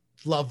year.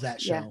 Love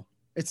that show. Yeah.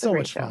 It's so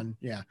much fun.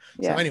 Yeah.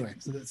 So anyway,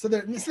 so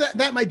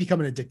that might become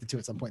an addicted to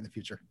at some point in the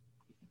future.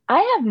 I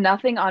have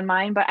nothing on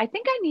mine, but I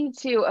think I need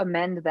to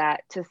amend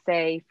that to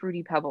say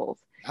Fruity Pebbles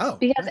Oh,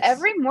 because nice.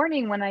 every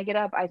morning when I get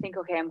up, I think,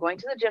 okay, I'm going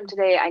to the gym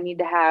today. I need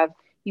to have,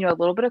 a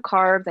little bit of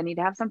carbs. I need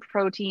to have some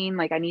protein.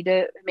 Like I need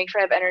to make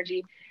sure I have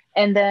energy.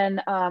 And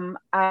then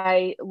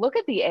I look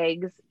at the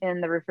eggs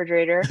in the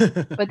refrigerator,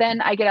 but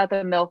then I get out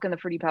the milk and the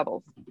Fruity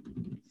Pebbles.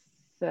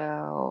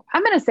 So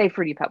I'm going to say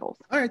Fruity Pebbles.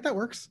 All right, that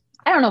works.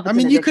 I don't know if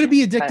it's you could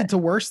be addicted to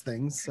worse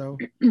things. So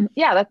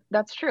yeah,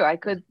 that's true. I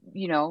could,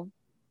 the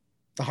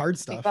hard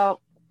stuff.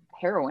 About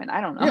heroin.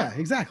 I don't know. Yeah,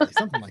 exactly.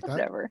 Something like that.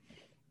 Whatever.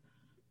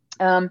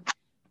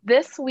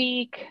 This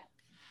week,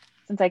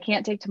 since I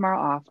can't take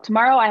tomorrow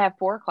I have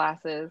 4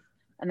 classes,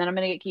 and then I'm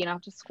going to get Kean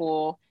off to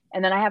school.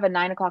 And then I have a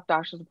 9 o'clock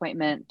doctor's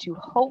appointment to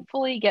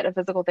hopefully get a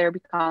physical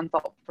therapy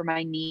consult for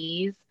my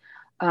knees.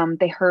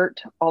 They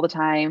hurt all the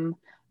time.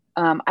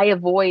 I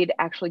avoid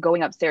actually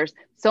going upstairs.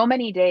 So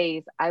many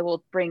days I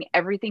will bring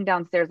everything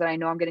downstairs that I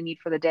know I'm going to need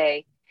for the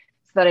day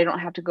so that I don't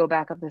have to go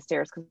back up the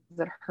stairs because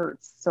it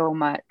hurts so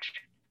much.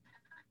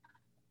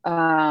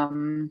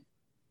 So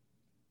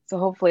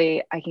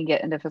hopefully I can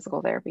get into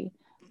physical therapy.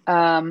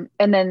 And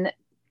then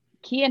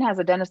Kean has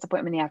a dentist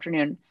appointment in the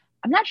afternoon.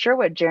 I'm not sure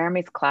what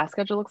Jeremy's class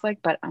schedule looks like,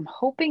 but I'm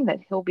hoping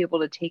that he'll be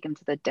able to take him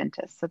to the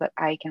dentist so that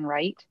I can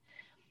write.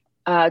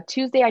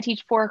 Tuesday, I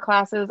teach 4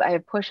 classes. I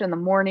have push in the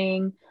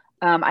morning.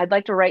 I'd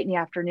like to write in the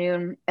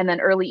afternoon, and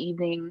then early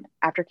evening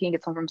after Kean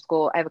gets home from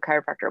school, I have a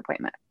chiropractor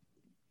appointment.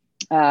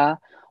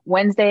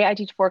 Wednesday, I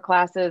teach 4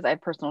 classes. I have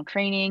personal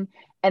training,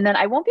 and then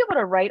I won't be able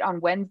to write on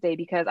Wednesday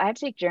because I have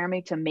to take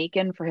Jeremy to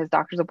Macon for his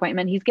doctor's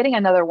appointment. He's getting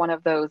another one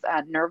of those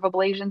nerve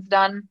ablations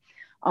done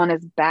on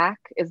his back.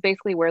 It's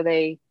basically where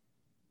they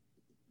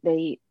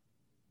I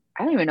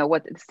don't even know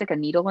what, stick a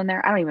needle in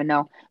there. I don't even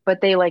know, but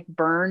they like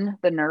burn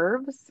the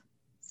nerves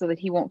so that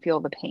he won't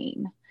feel the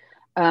pain.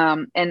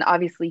 And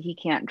obviously he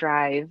can't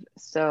drive.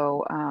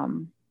 So,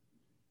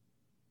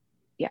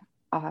 yeah,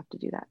 I'll have to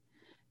do that.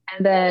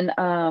 And then,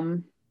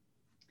 I'm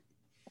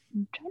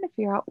trying to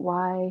figure out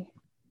why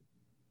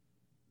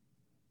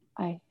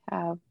I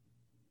have,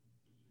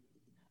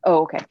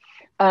 okay.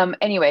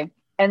 Anyway,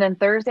 and then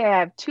Thursday I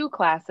have 2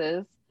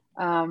 classes.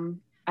 I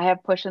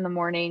have push in the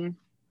morning.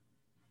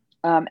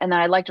 And then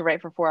I'd like to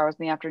write for 4 hours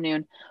in the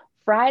afternoon.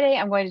 Friday,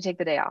 I'm going to take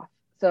the day off.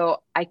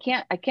 So I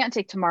can't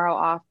take tomorrow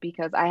off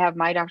because I have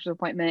my doctor's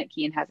appointment.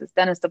 Kean has his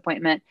dentist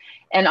appointment.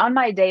 And on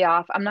my day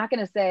off, I'm not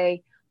going to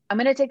say, I'm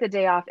going to take the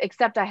day off,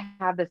 except I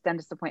have this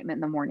dentist appointment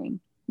in the morning.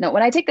 No,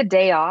 when I take the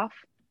day off,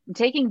 I'm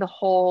taking the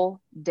whole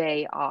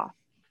day off.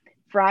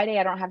 Friday,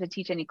 I don't have to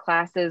teach any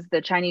classes.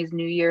 The Chinese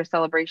New Year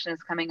celebration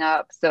is coming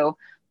up. So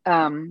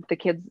the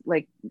kids,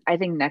 like, I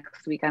think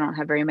next week, I don't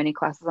have very many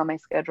classes on my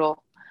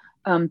schedule.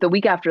 The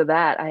week after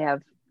that, I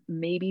have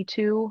maybe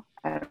 2.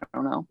 I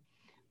don't know.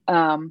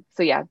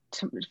 So yeah,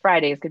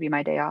 Friday is going to be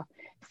my day off.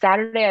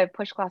 Saturday, I have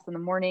push class in the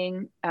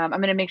morning. I'm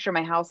going to make sure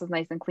my house is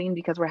nice and clean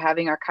because we're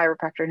having our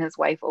chiropractor and his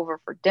wife over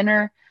for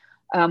dinner.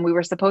 We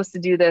were supposed to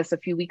do this a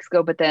few weeks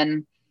ago, but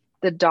then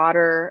the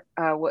daughter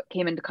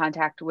came into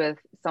contact with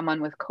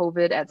someone with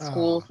COVID at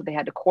school, so they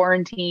had to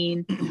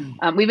quarantine.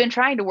 We've been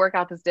trying to work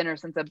out this dinner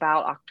since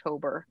about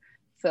October.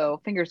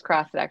 So fingers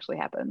crossed it actually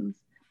happens.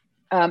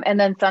 And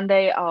then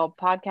Sunday, I'll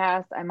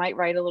podcast. I might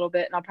write a little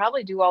bit, and I'll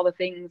probably do all the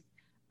things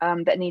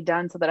that need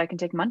done so that I can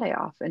take Monday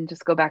off and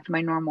just go back to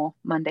my normal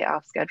Monday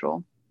off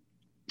schedule.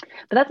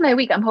 But that's my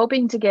week. I'm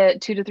hoping to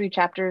get 2 to 3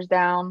 chapters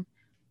down.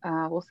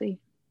 We'll see.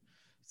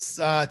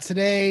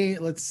 Today,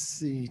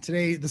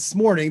 this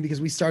morning,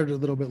 because we started a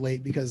little bit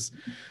late because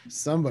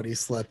somebody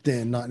slept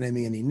in, not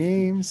naming any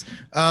names.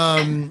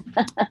 So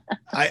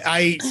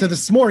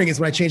this morning is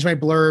when I changed my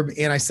blurb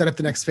and I set up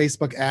the next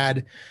Facebook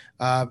ad.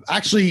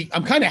 Actually,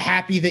 I'm kind of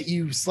happy that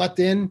you slept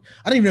in.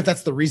 I don't even know if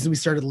that's the reason we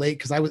started late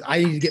because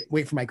I need to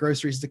wait for my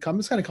groceries to come.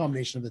 It's kind of a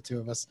combination of the 2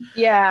 of us.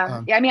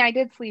 Yeah. I mean, I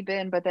did sleep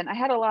in, but then I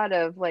had a lot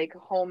of like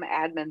home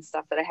admin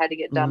stuff that I had to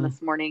get done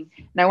this morning,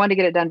 and I wanted to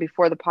get it done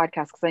before the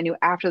podcast because I knew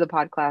after the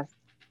podcast,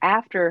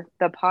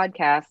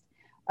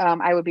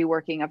 I would be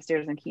working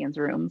upstairs in Kean's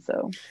room.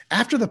 So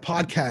after the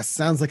podcast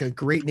sounds like a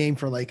great name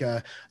for like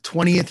a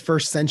 20th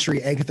first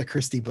century Agatha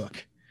Christie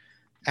book.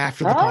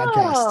 After the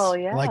podcast. Oh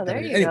yeah, like there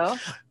you go.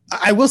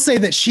 I will say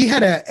that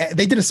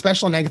they did a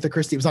special on Agatha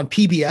Christie. It was on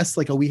PBS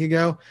like a week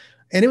ago,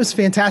 and it was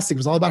fantastic. It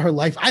was all about her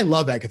life. I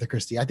love Agatha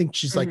Christie. I think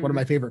she's like one of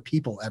my favorite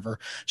people ever.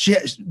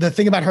 The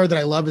thing about her that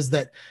I love is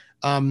that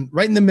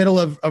right in the middle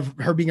of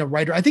her being a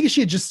writer, I think she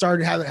had just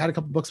started, had a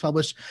couple books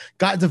published,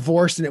 got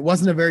divorced, and it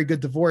wasn't a very good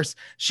divorce.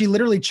 She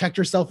literally checked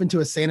herself into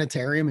a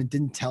sanitarium and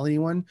didn't tell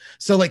anyone.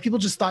 So like people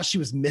just thought she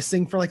was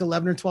missing for like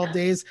 11 or 12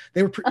 days.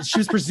 She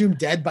was presumed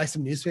dead by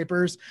some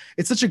newspapers.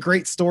 It's such a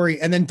great story.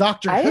 And then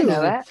Doctor Who.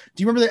 Do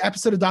you remember the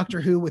episode of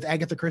Doctor Who with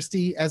Agatha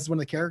Christie as one of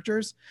the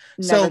characters?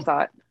 Never saw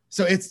it.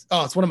 So it's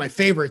one of my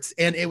favorites.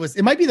 And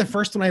it might be the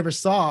first one I ever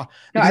saw.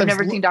 No, I've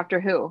never seen Doctor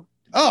Who.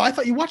 Oh, I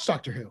thought you watched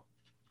Doctor Who.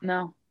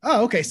 No.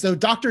 Oh, okay. So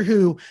Doctor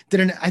Who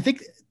I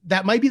think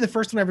that might be the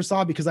first one I ever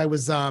saw because I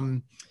was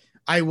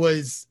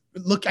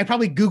I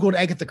probably Googled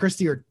Agatha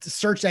Christie or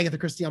searched Agatha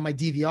Christie on my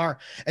DVR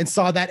and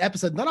saw that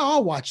episode. And thought, oh,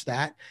 I'll watch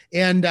that.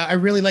 And I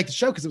really liked the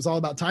show because it was all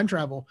about time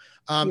travel.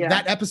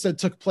 That episode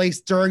took place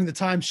during the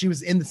time she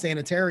was in the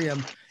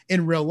sanitarium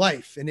in real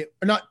life. And it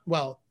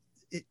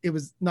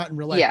was not in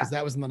real life because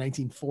that was in the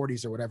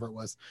 1940s or whatever it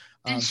was.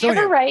 Did she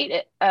ever write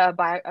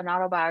an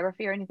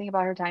autobiography or anything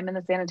about her time in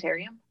the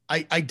sanitarium?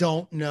 I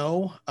don't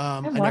know. I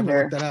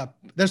never looked that up.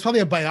 There's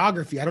probably a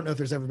biography. I don't know if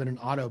there's ever been an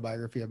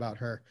autobiography about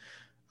her.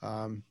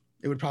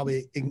 It would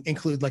probably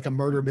include like a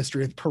murder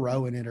mystery with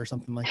Poirot in it or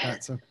something like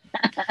that. So,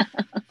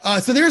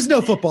 so there's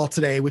no football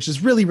today, which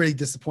is really, really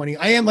disappointing.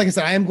 Like I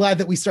said, I am glad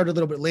that we started a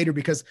little bit later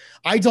because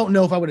I don't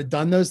know if I would have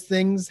done those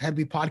things had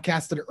we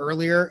podcasted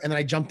earlier and then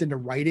I jumped into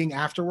writing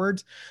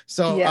afterwards.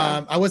 So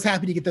I was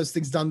happy to get those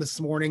things done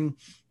this morning.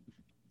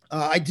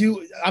 I'm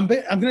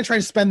going to try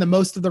to spend the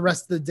most of the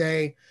rest of the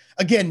day.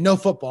 Again, no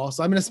football.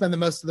 So I'm going to spend the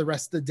most of the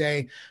rest of the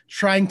day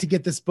trying to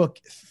get this book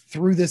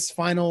through this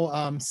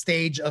final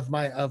stage of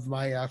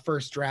my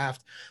first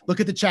draft. Look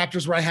at the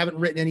chapters where I haven't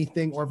written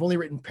anything or I've only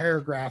written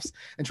paragraphs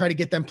and try to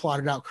get them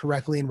plotted out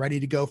correctly and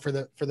ready to go for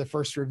the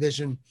first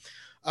revision.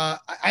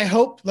 I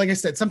hope, like I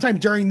said, sometime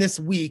during this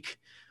week,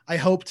 I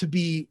hope to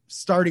be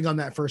starting on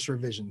that first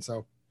revision.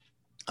 So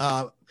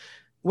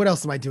what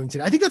else am I doing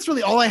today? I think that's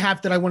really all I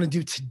have that I want to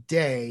do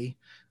today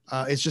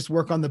is just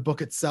work on the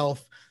book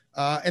itself.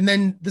 And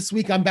then this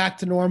week I'm back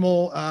to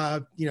normal,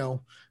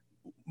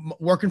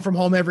 working from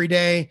home every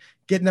day,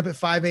 getting up at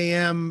 5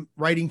 a.m.,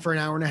 writing for an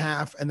hour and a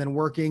half, and then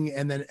working.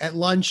 And then at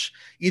lunch,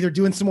 either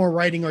doing some more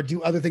writing or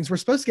do other things. We're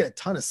supposed to get a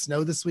ton of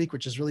snow this week,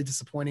 which is really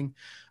disappointing,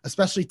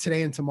 especially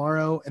today and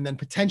tomorrow, and then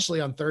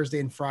potentially on Thursday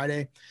and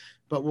Friday,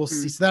 but we'll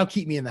see. So that'll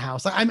keep me in the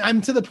house.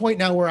 I'm to the point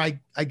now where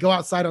I go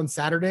outside on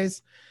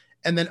Saturdays.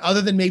 And then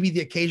other than maybe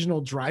the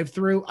occasional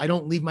drive-through, I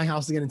don't leave my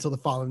house again until the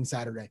following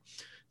Saturday.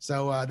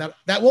 So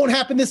that won't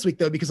happen this week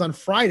though, because on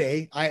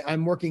Friday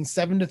I'm working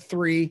 7 to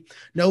 3,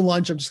 no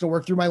lunch. I'm just gonna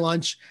work through my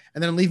lunch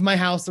and then I'm leaving my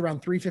house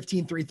around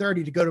 3:15,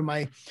 3:30 to go to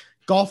my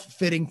golf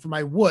fitting for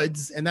my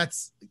woods. And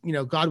that's,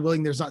 God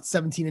willing, there's not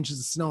 17 inches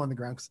of snow on the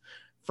ground. 'Cause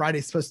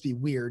Friday's supposed to be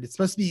weird. It's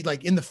supposed to be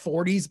like in the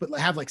 40s, but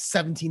have like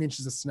 17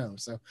 inches of snow.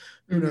 So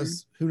who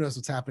knows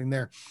what's happening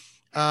there.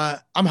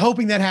 I'm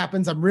hoping that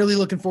happens. I'm really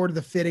looking forward to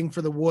the fitting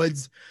for the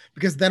woods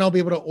because then I'll be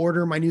able to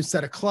order my new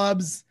set of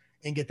clubs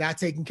and get that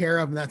taken care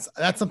of. And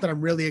that's something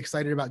I'm really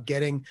excited about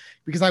getting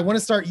because I want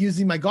to start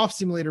using my golf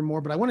simulator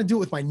more, but I want to do it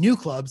with my new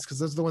clubs because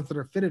those are the ones that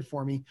are fitted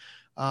for me.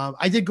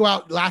 I did go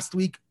out last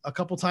week a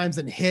couple times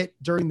and hit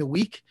during the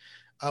week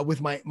with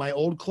my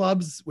old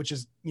clubs, which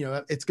is,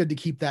 it's good to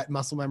keep that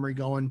muscle memory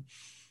going.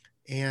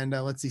 And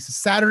let's see. So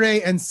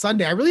Saturday and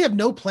Sunday, I really have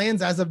no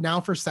plans as of now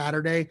for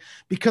Saturday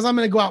because I'm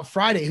going to go out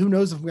Friday. Who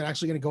knows if I'm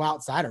actually going to go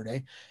out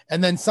Saturday.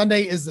 And then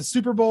Sunday is the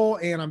Super Bowl.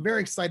 And I'm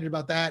very excited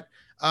about that.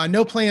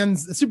 No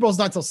plans. The Super Bowl is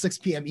not till 6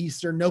 p.m.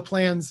 Eastern. No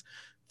plans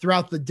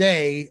throughout the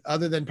day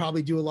other than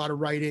probably do a lot of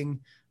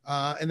writing.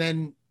 And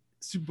then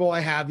Super Bowl,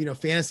 I have,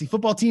 fantasy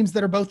football teams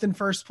that are both in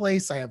first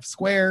place. I have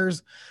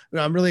squares.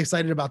 I'm really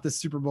excited about this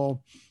Super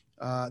Bowl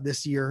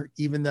this year,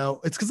 even though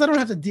it's because I don't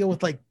have to deal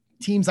with like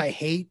teams I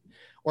hate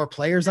or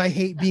players I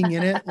hate being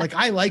in it. Like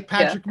I like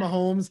Patrick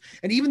Mahomes.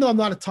 And even though I'm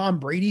not a Tom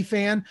Brady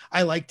fan,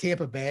 I like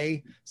Tampa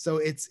Bay. So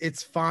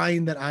it's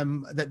fine that I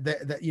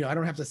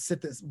don't have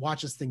to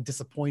watch this thing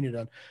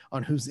disappointed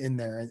on who's in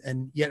there.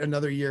 And yet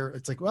another year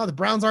it's like, well, the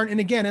Browns aren't in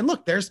again. And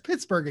look, there's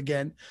Pittsburgh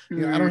again.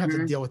 I don't have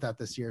to deal with that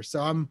this year.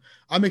 So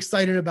I'm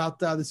excited about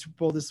the Super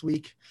Bowl this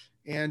week.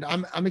 And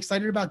I'm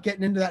excited about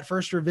getting into that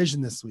first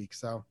revision this week.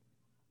 So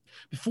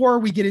before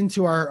we get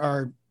into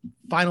our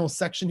final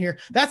section here,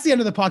 that's the end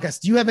of the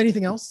podcast. Do you have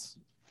anything else?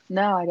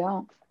 No, I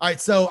don't. All right.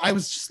 So I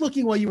was just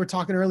looking while you were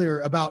talking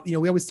earlier about, we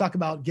always talk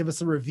about give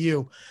us a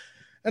review.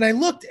 And I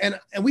looked and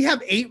we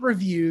have 8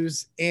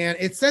 reviews and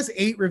it says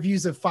 8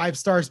 reviews of 5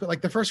 stars, but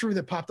like the first review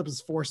that popped up is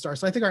 4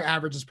 stars. So I think our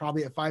average is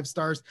probably at 5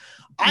 stars.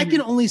 I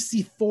can only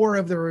see 4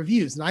 of the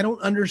reviews and I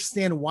don't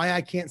understand why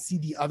I can't see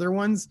the other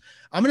ones.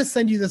 I'm going to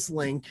send you this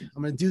link.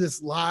 I'm going to do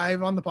this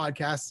live on the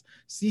podcast.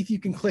 See if you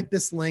can click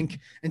this link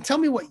and tell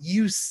me what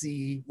you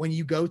see when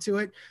you go to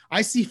it.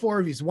 I see 4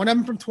 reviews, one of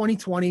them from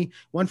 2020,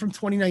 one from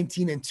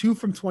 2019, and 2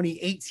 from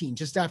 2018,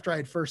 just after I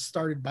had first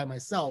started by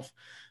myself.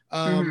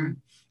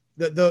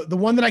 The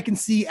one that I can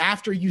see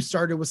after you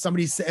started was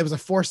it was a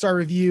 4-star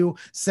review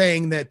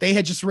saying that they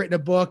had just written a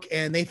book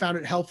and they found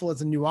it helpful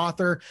as a new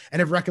author and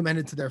have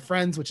recommended to their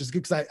friends, which is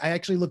good because I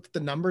actually looked at the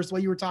numbers while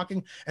you were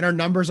talking and our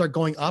numbers are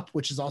going up,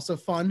 which is also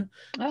fun.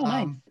 Oh,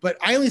 nice. But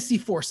I only see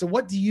 4. So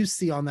what do you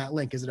see on that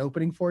link? Is it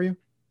opening for you?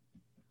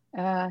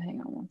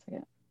 Hang on one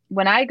second.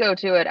 When I go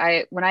to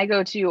it, when I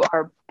go to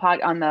our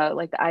pod on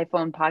the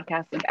iPhone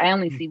podcast link, I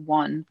only see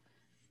 1.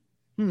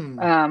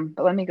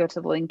 But let me go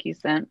to the link you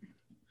sent.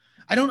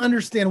 I don't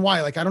understand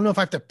why. Like, I don't know if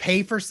I have to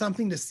pay for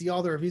something to see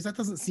all the reviews. That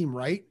doesn't seem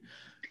right.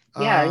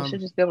 Yeah, you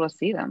should just be able to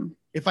see them.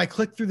 If I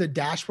click through the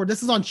dashboard,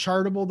 this is on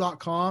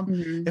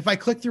chartable.com. If I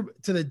click through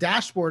to the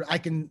dashboard, I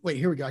can, wait,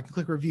 here we go. I can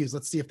click reviews.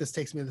 Let's see if this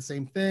takes me to the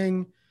same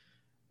thing.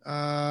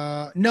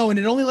 No, and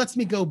it only lets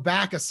me go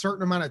back a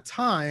certain amount of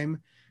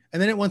time.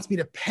 and then it wants me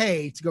to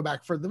pay to go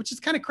back further, which is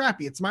kind of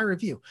crappy. It's my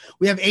review.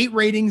 We have 8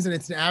 ratings and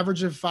it's an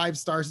average of 5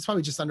 stars. It's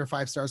probably just under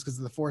 5 stars because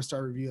of the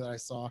 4-star review that I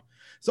saw.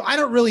 So I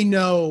don't really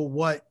know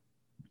what,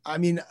 I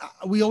mean,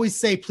 we always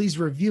say, please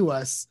review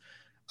us.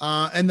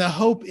 And the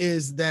hope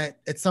is that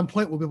at some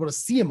point we'll be able to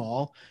see them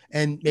all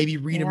and maybe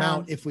read them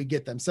out if we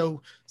get them.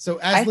 So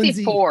as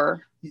Lindsay, see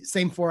 4.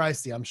 Same 4 I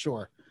see, I'm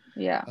sure.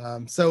 Yeah.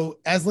 So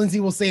as Lindsay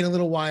will say in a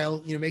little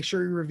while, make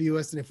sure you review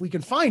us. And if we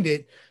can find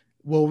it,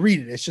 we'll read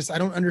it. It's just, I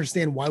don't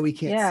understand why we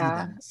can't see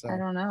them. So I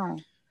don't know.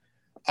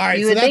 All right.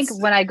 You would think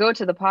when I go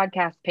to the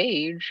podcast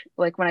page,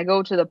 like when I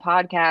go to the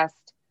podcast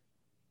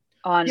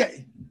on,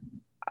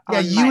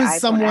 you as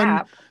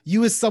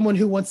someone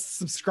who wants to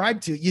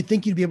subscribe to it, you'd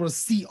think you'd be able to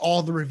see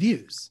all the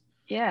reviews.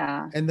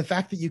 Yeah. And the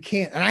fact that you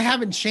can't, and I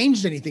haven't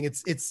changed anything.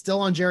 It's still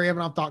on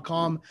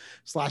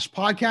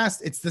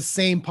jerryevanoff.com/podcast. It's the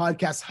same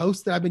podcast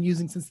host that I've been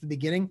using since the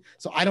beginning.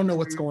 So I don't know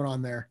what's going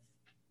on there.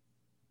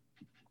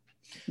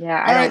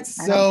 Yeah. All right.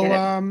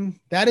 So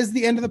that is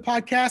the end of the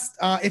podcast.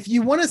 If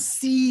you want to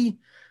see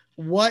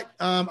what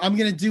I'm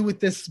going to do with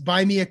this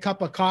buy me a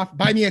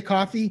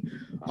coffee,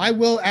 I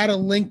will add a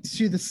link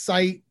to the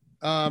site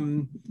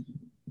on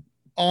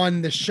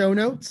the show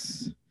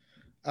notes.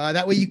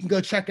 That way you can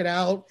go check it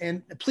out,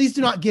 and please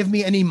do not give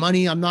me any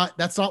money.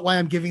 That's not why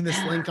I'm giving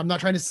this link. I'm not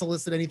trying to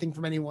solicit anything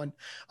from anyone.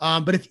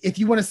 But if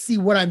you want to see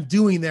what I'm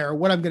doing there or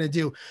what I'm going to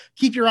do,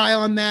 keep your eye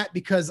on that,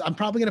 because I'm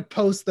probably going to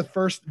post the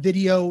first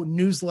video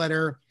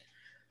newsletter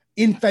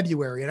in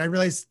February. And I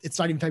realize it's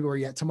not even February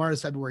yet.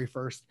 Tomorrow's February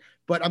 1st,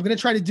 but I'm going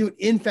to try to do it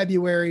in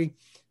February.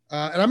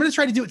 And I'm going to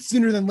try to do it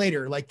sooner than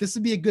later. Like, this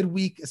would be a good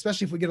week,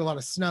 especially if we get a lot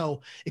of snow.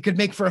 It could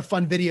make for a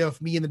fun video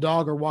if me and the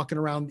dog are walking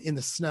around in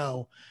the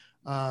snow.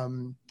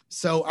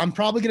 So I'm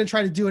probably going to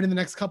try to do it in the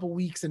next couple of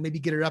weeks and maybe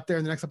get it up there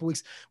in the next couple of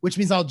weeks, which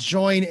means I'll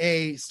join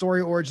a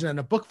Story Origin and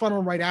a book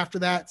funnel right after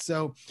that.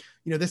 So,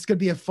 this could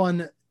be a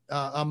fun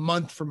a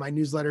month for my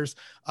newsletters.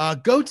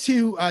 Go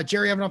to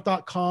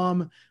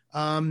jerryevanoff.com.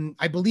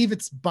 I believe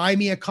it's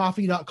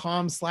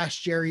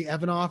buymeacoffee.com/Jerry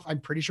Evanoff. I'm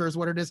pretty sure is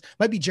what it is.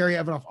 Might be Jerry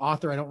Evanoff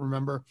author. I don't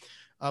remember,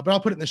 but I'll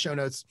put it in the show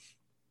notes.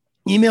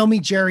 Email me,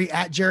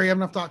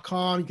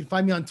 Jerry@jerryevanoff.com. You can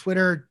find me on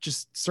Twitter.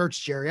 Just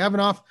search Jerry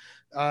Evanoff.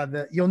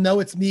 You'll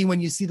know it's me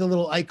when you see the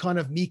little icon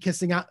of me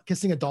kissing a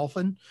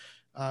dolphin,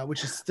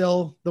 which is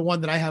still the one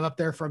that I have up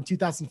there from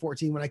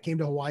 2014 when I came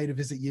to Hawaii to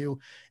visit you,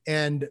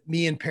 and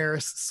me and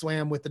Paris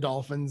swam with the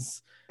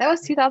dolphins. That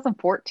was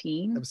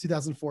 2014. That was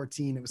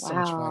 2014. It was so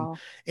much fun.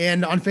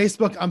 And on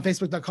Facebook, I'm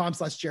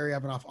facebook.com/Jerry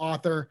Evanoff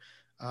author.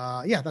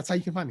 That's how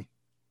you can find me.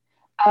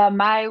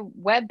 My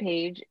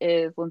webpage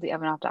is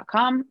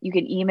lindsayevanoff.com. You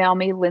can email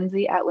me,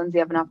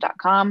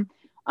 lindsay@lindsayevanoff.com.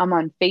 I'm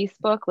on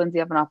Facebook, Lindsay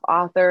Evanoff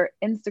author,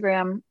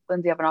 Instagram,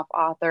 Lindsay Evanoff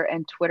author,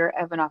 and Twitter,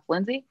 Evanoff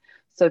Lindsay.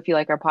 So if you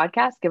like our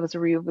podcast, give us a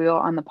review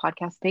on the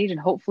podcast page, and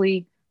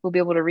hopefully we'll be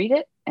able to read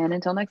it. And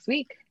until next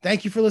week.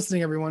 Thank you for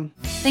listening, everyone.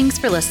 Thanks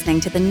for listening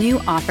to the New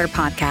Author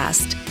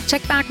Podcast.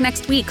 Check back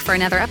next week for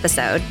another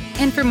episode.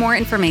 And for more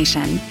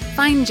information,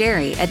 find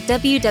Jerry at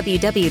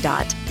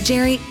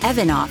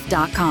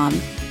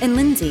www.jerryevanoff.com and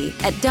Lindsay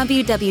at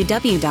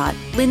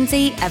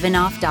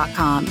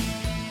www.lindsayevanoff.com.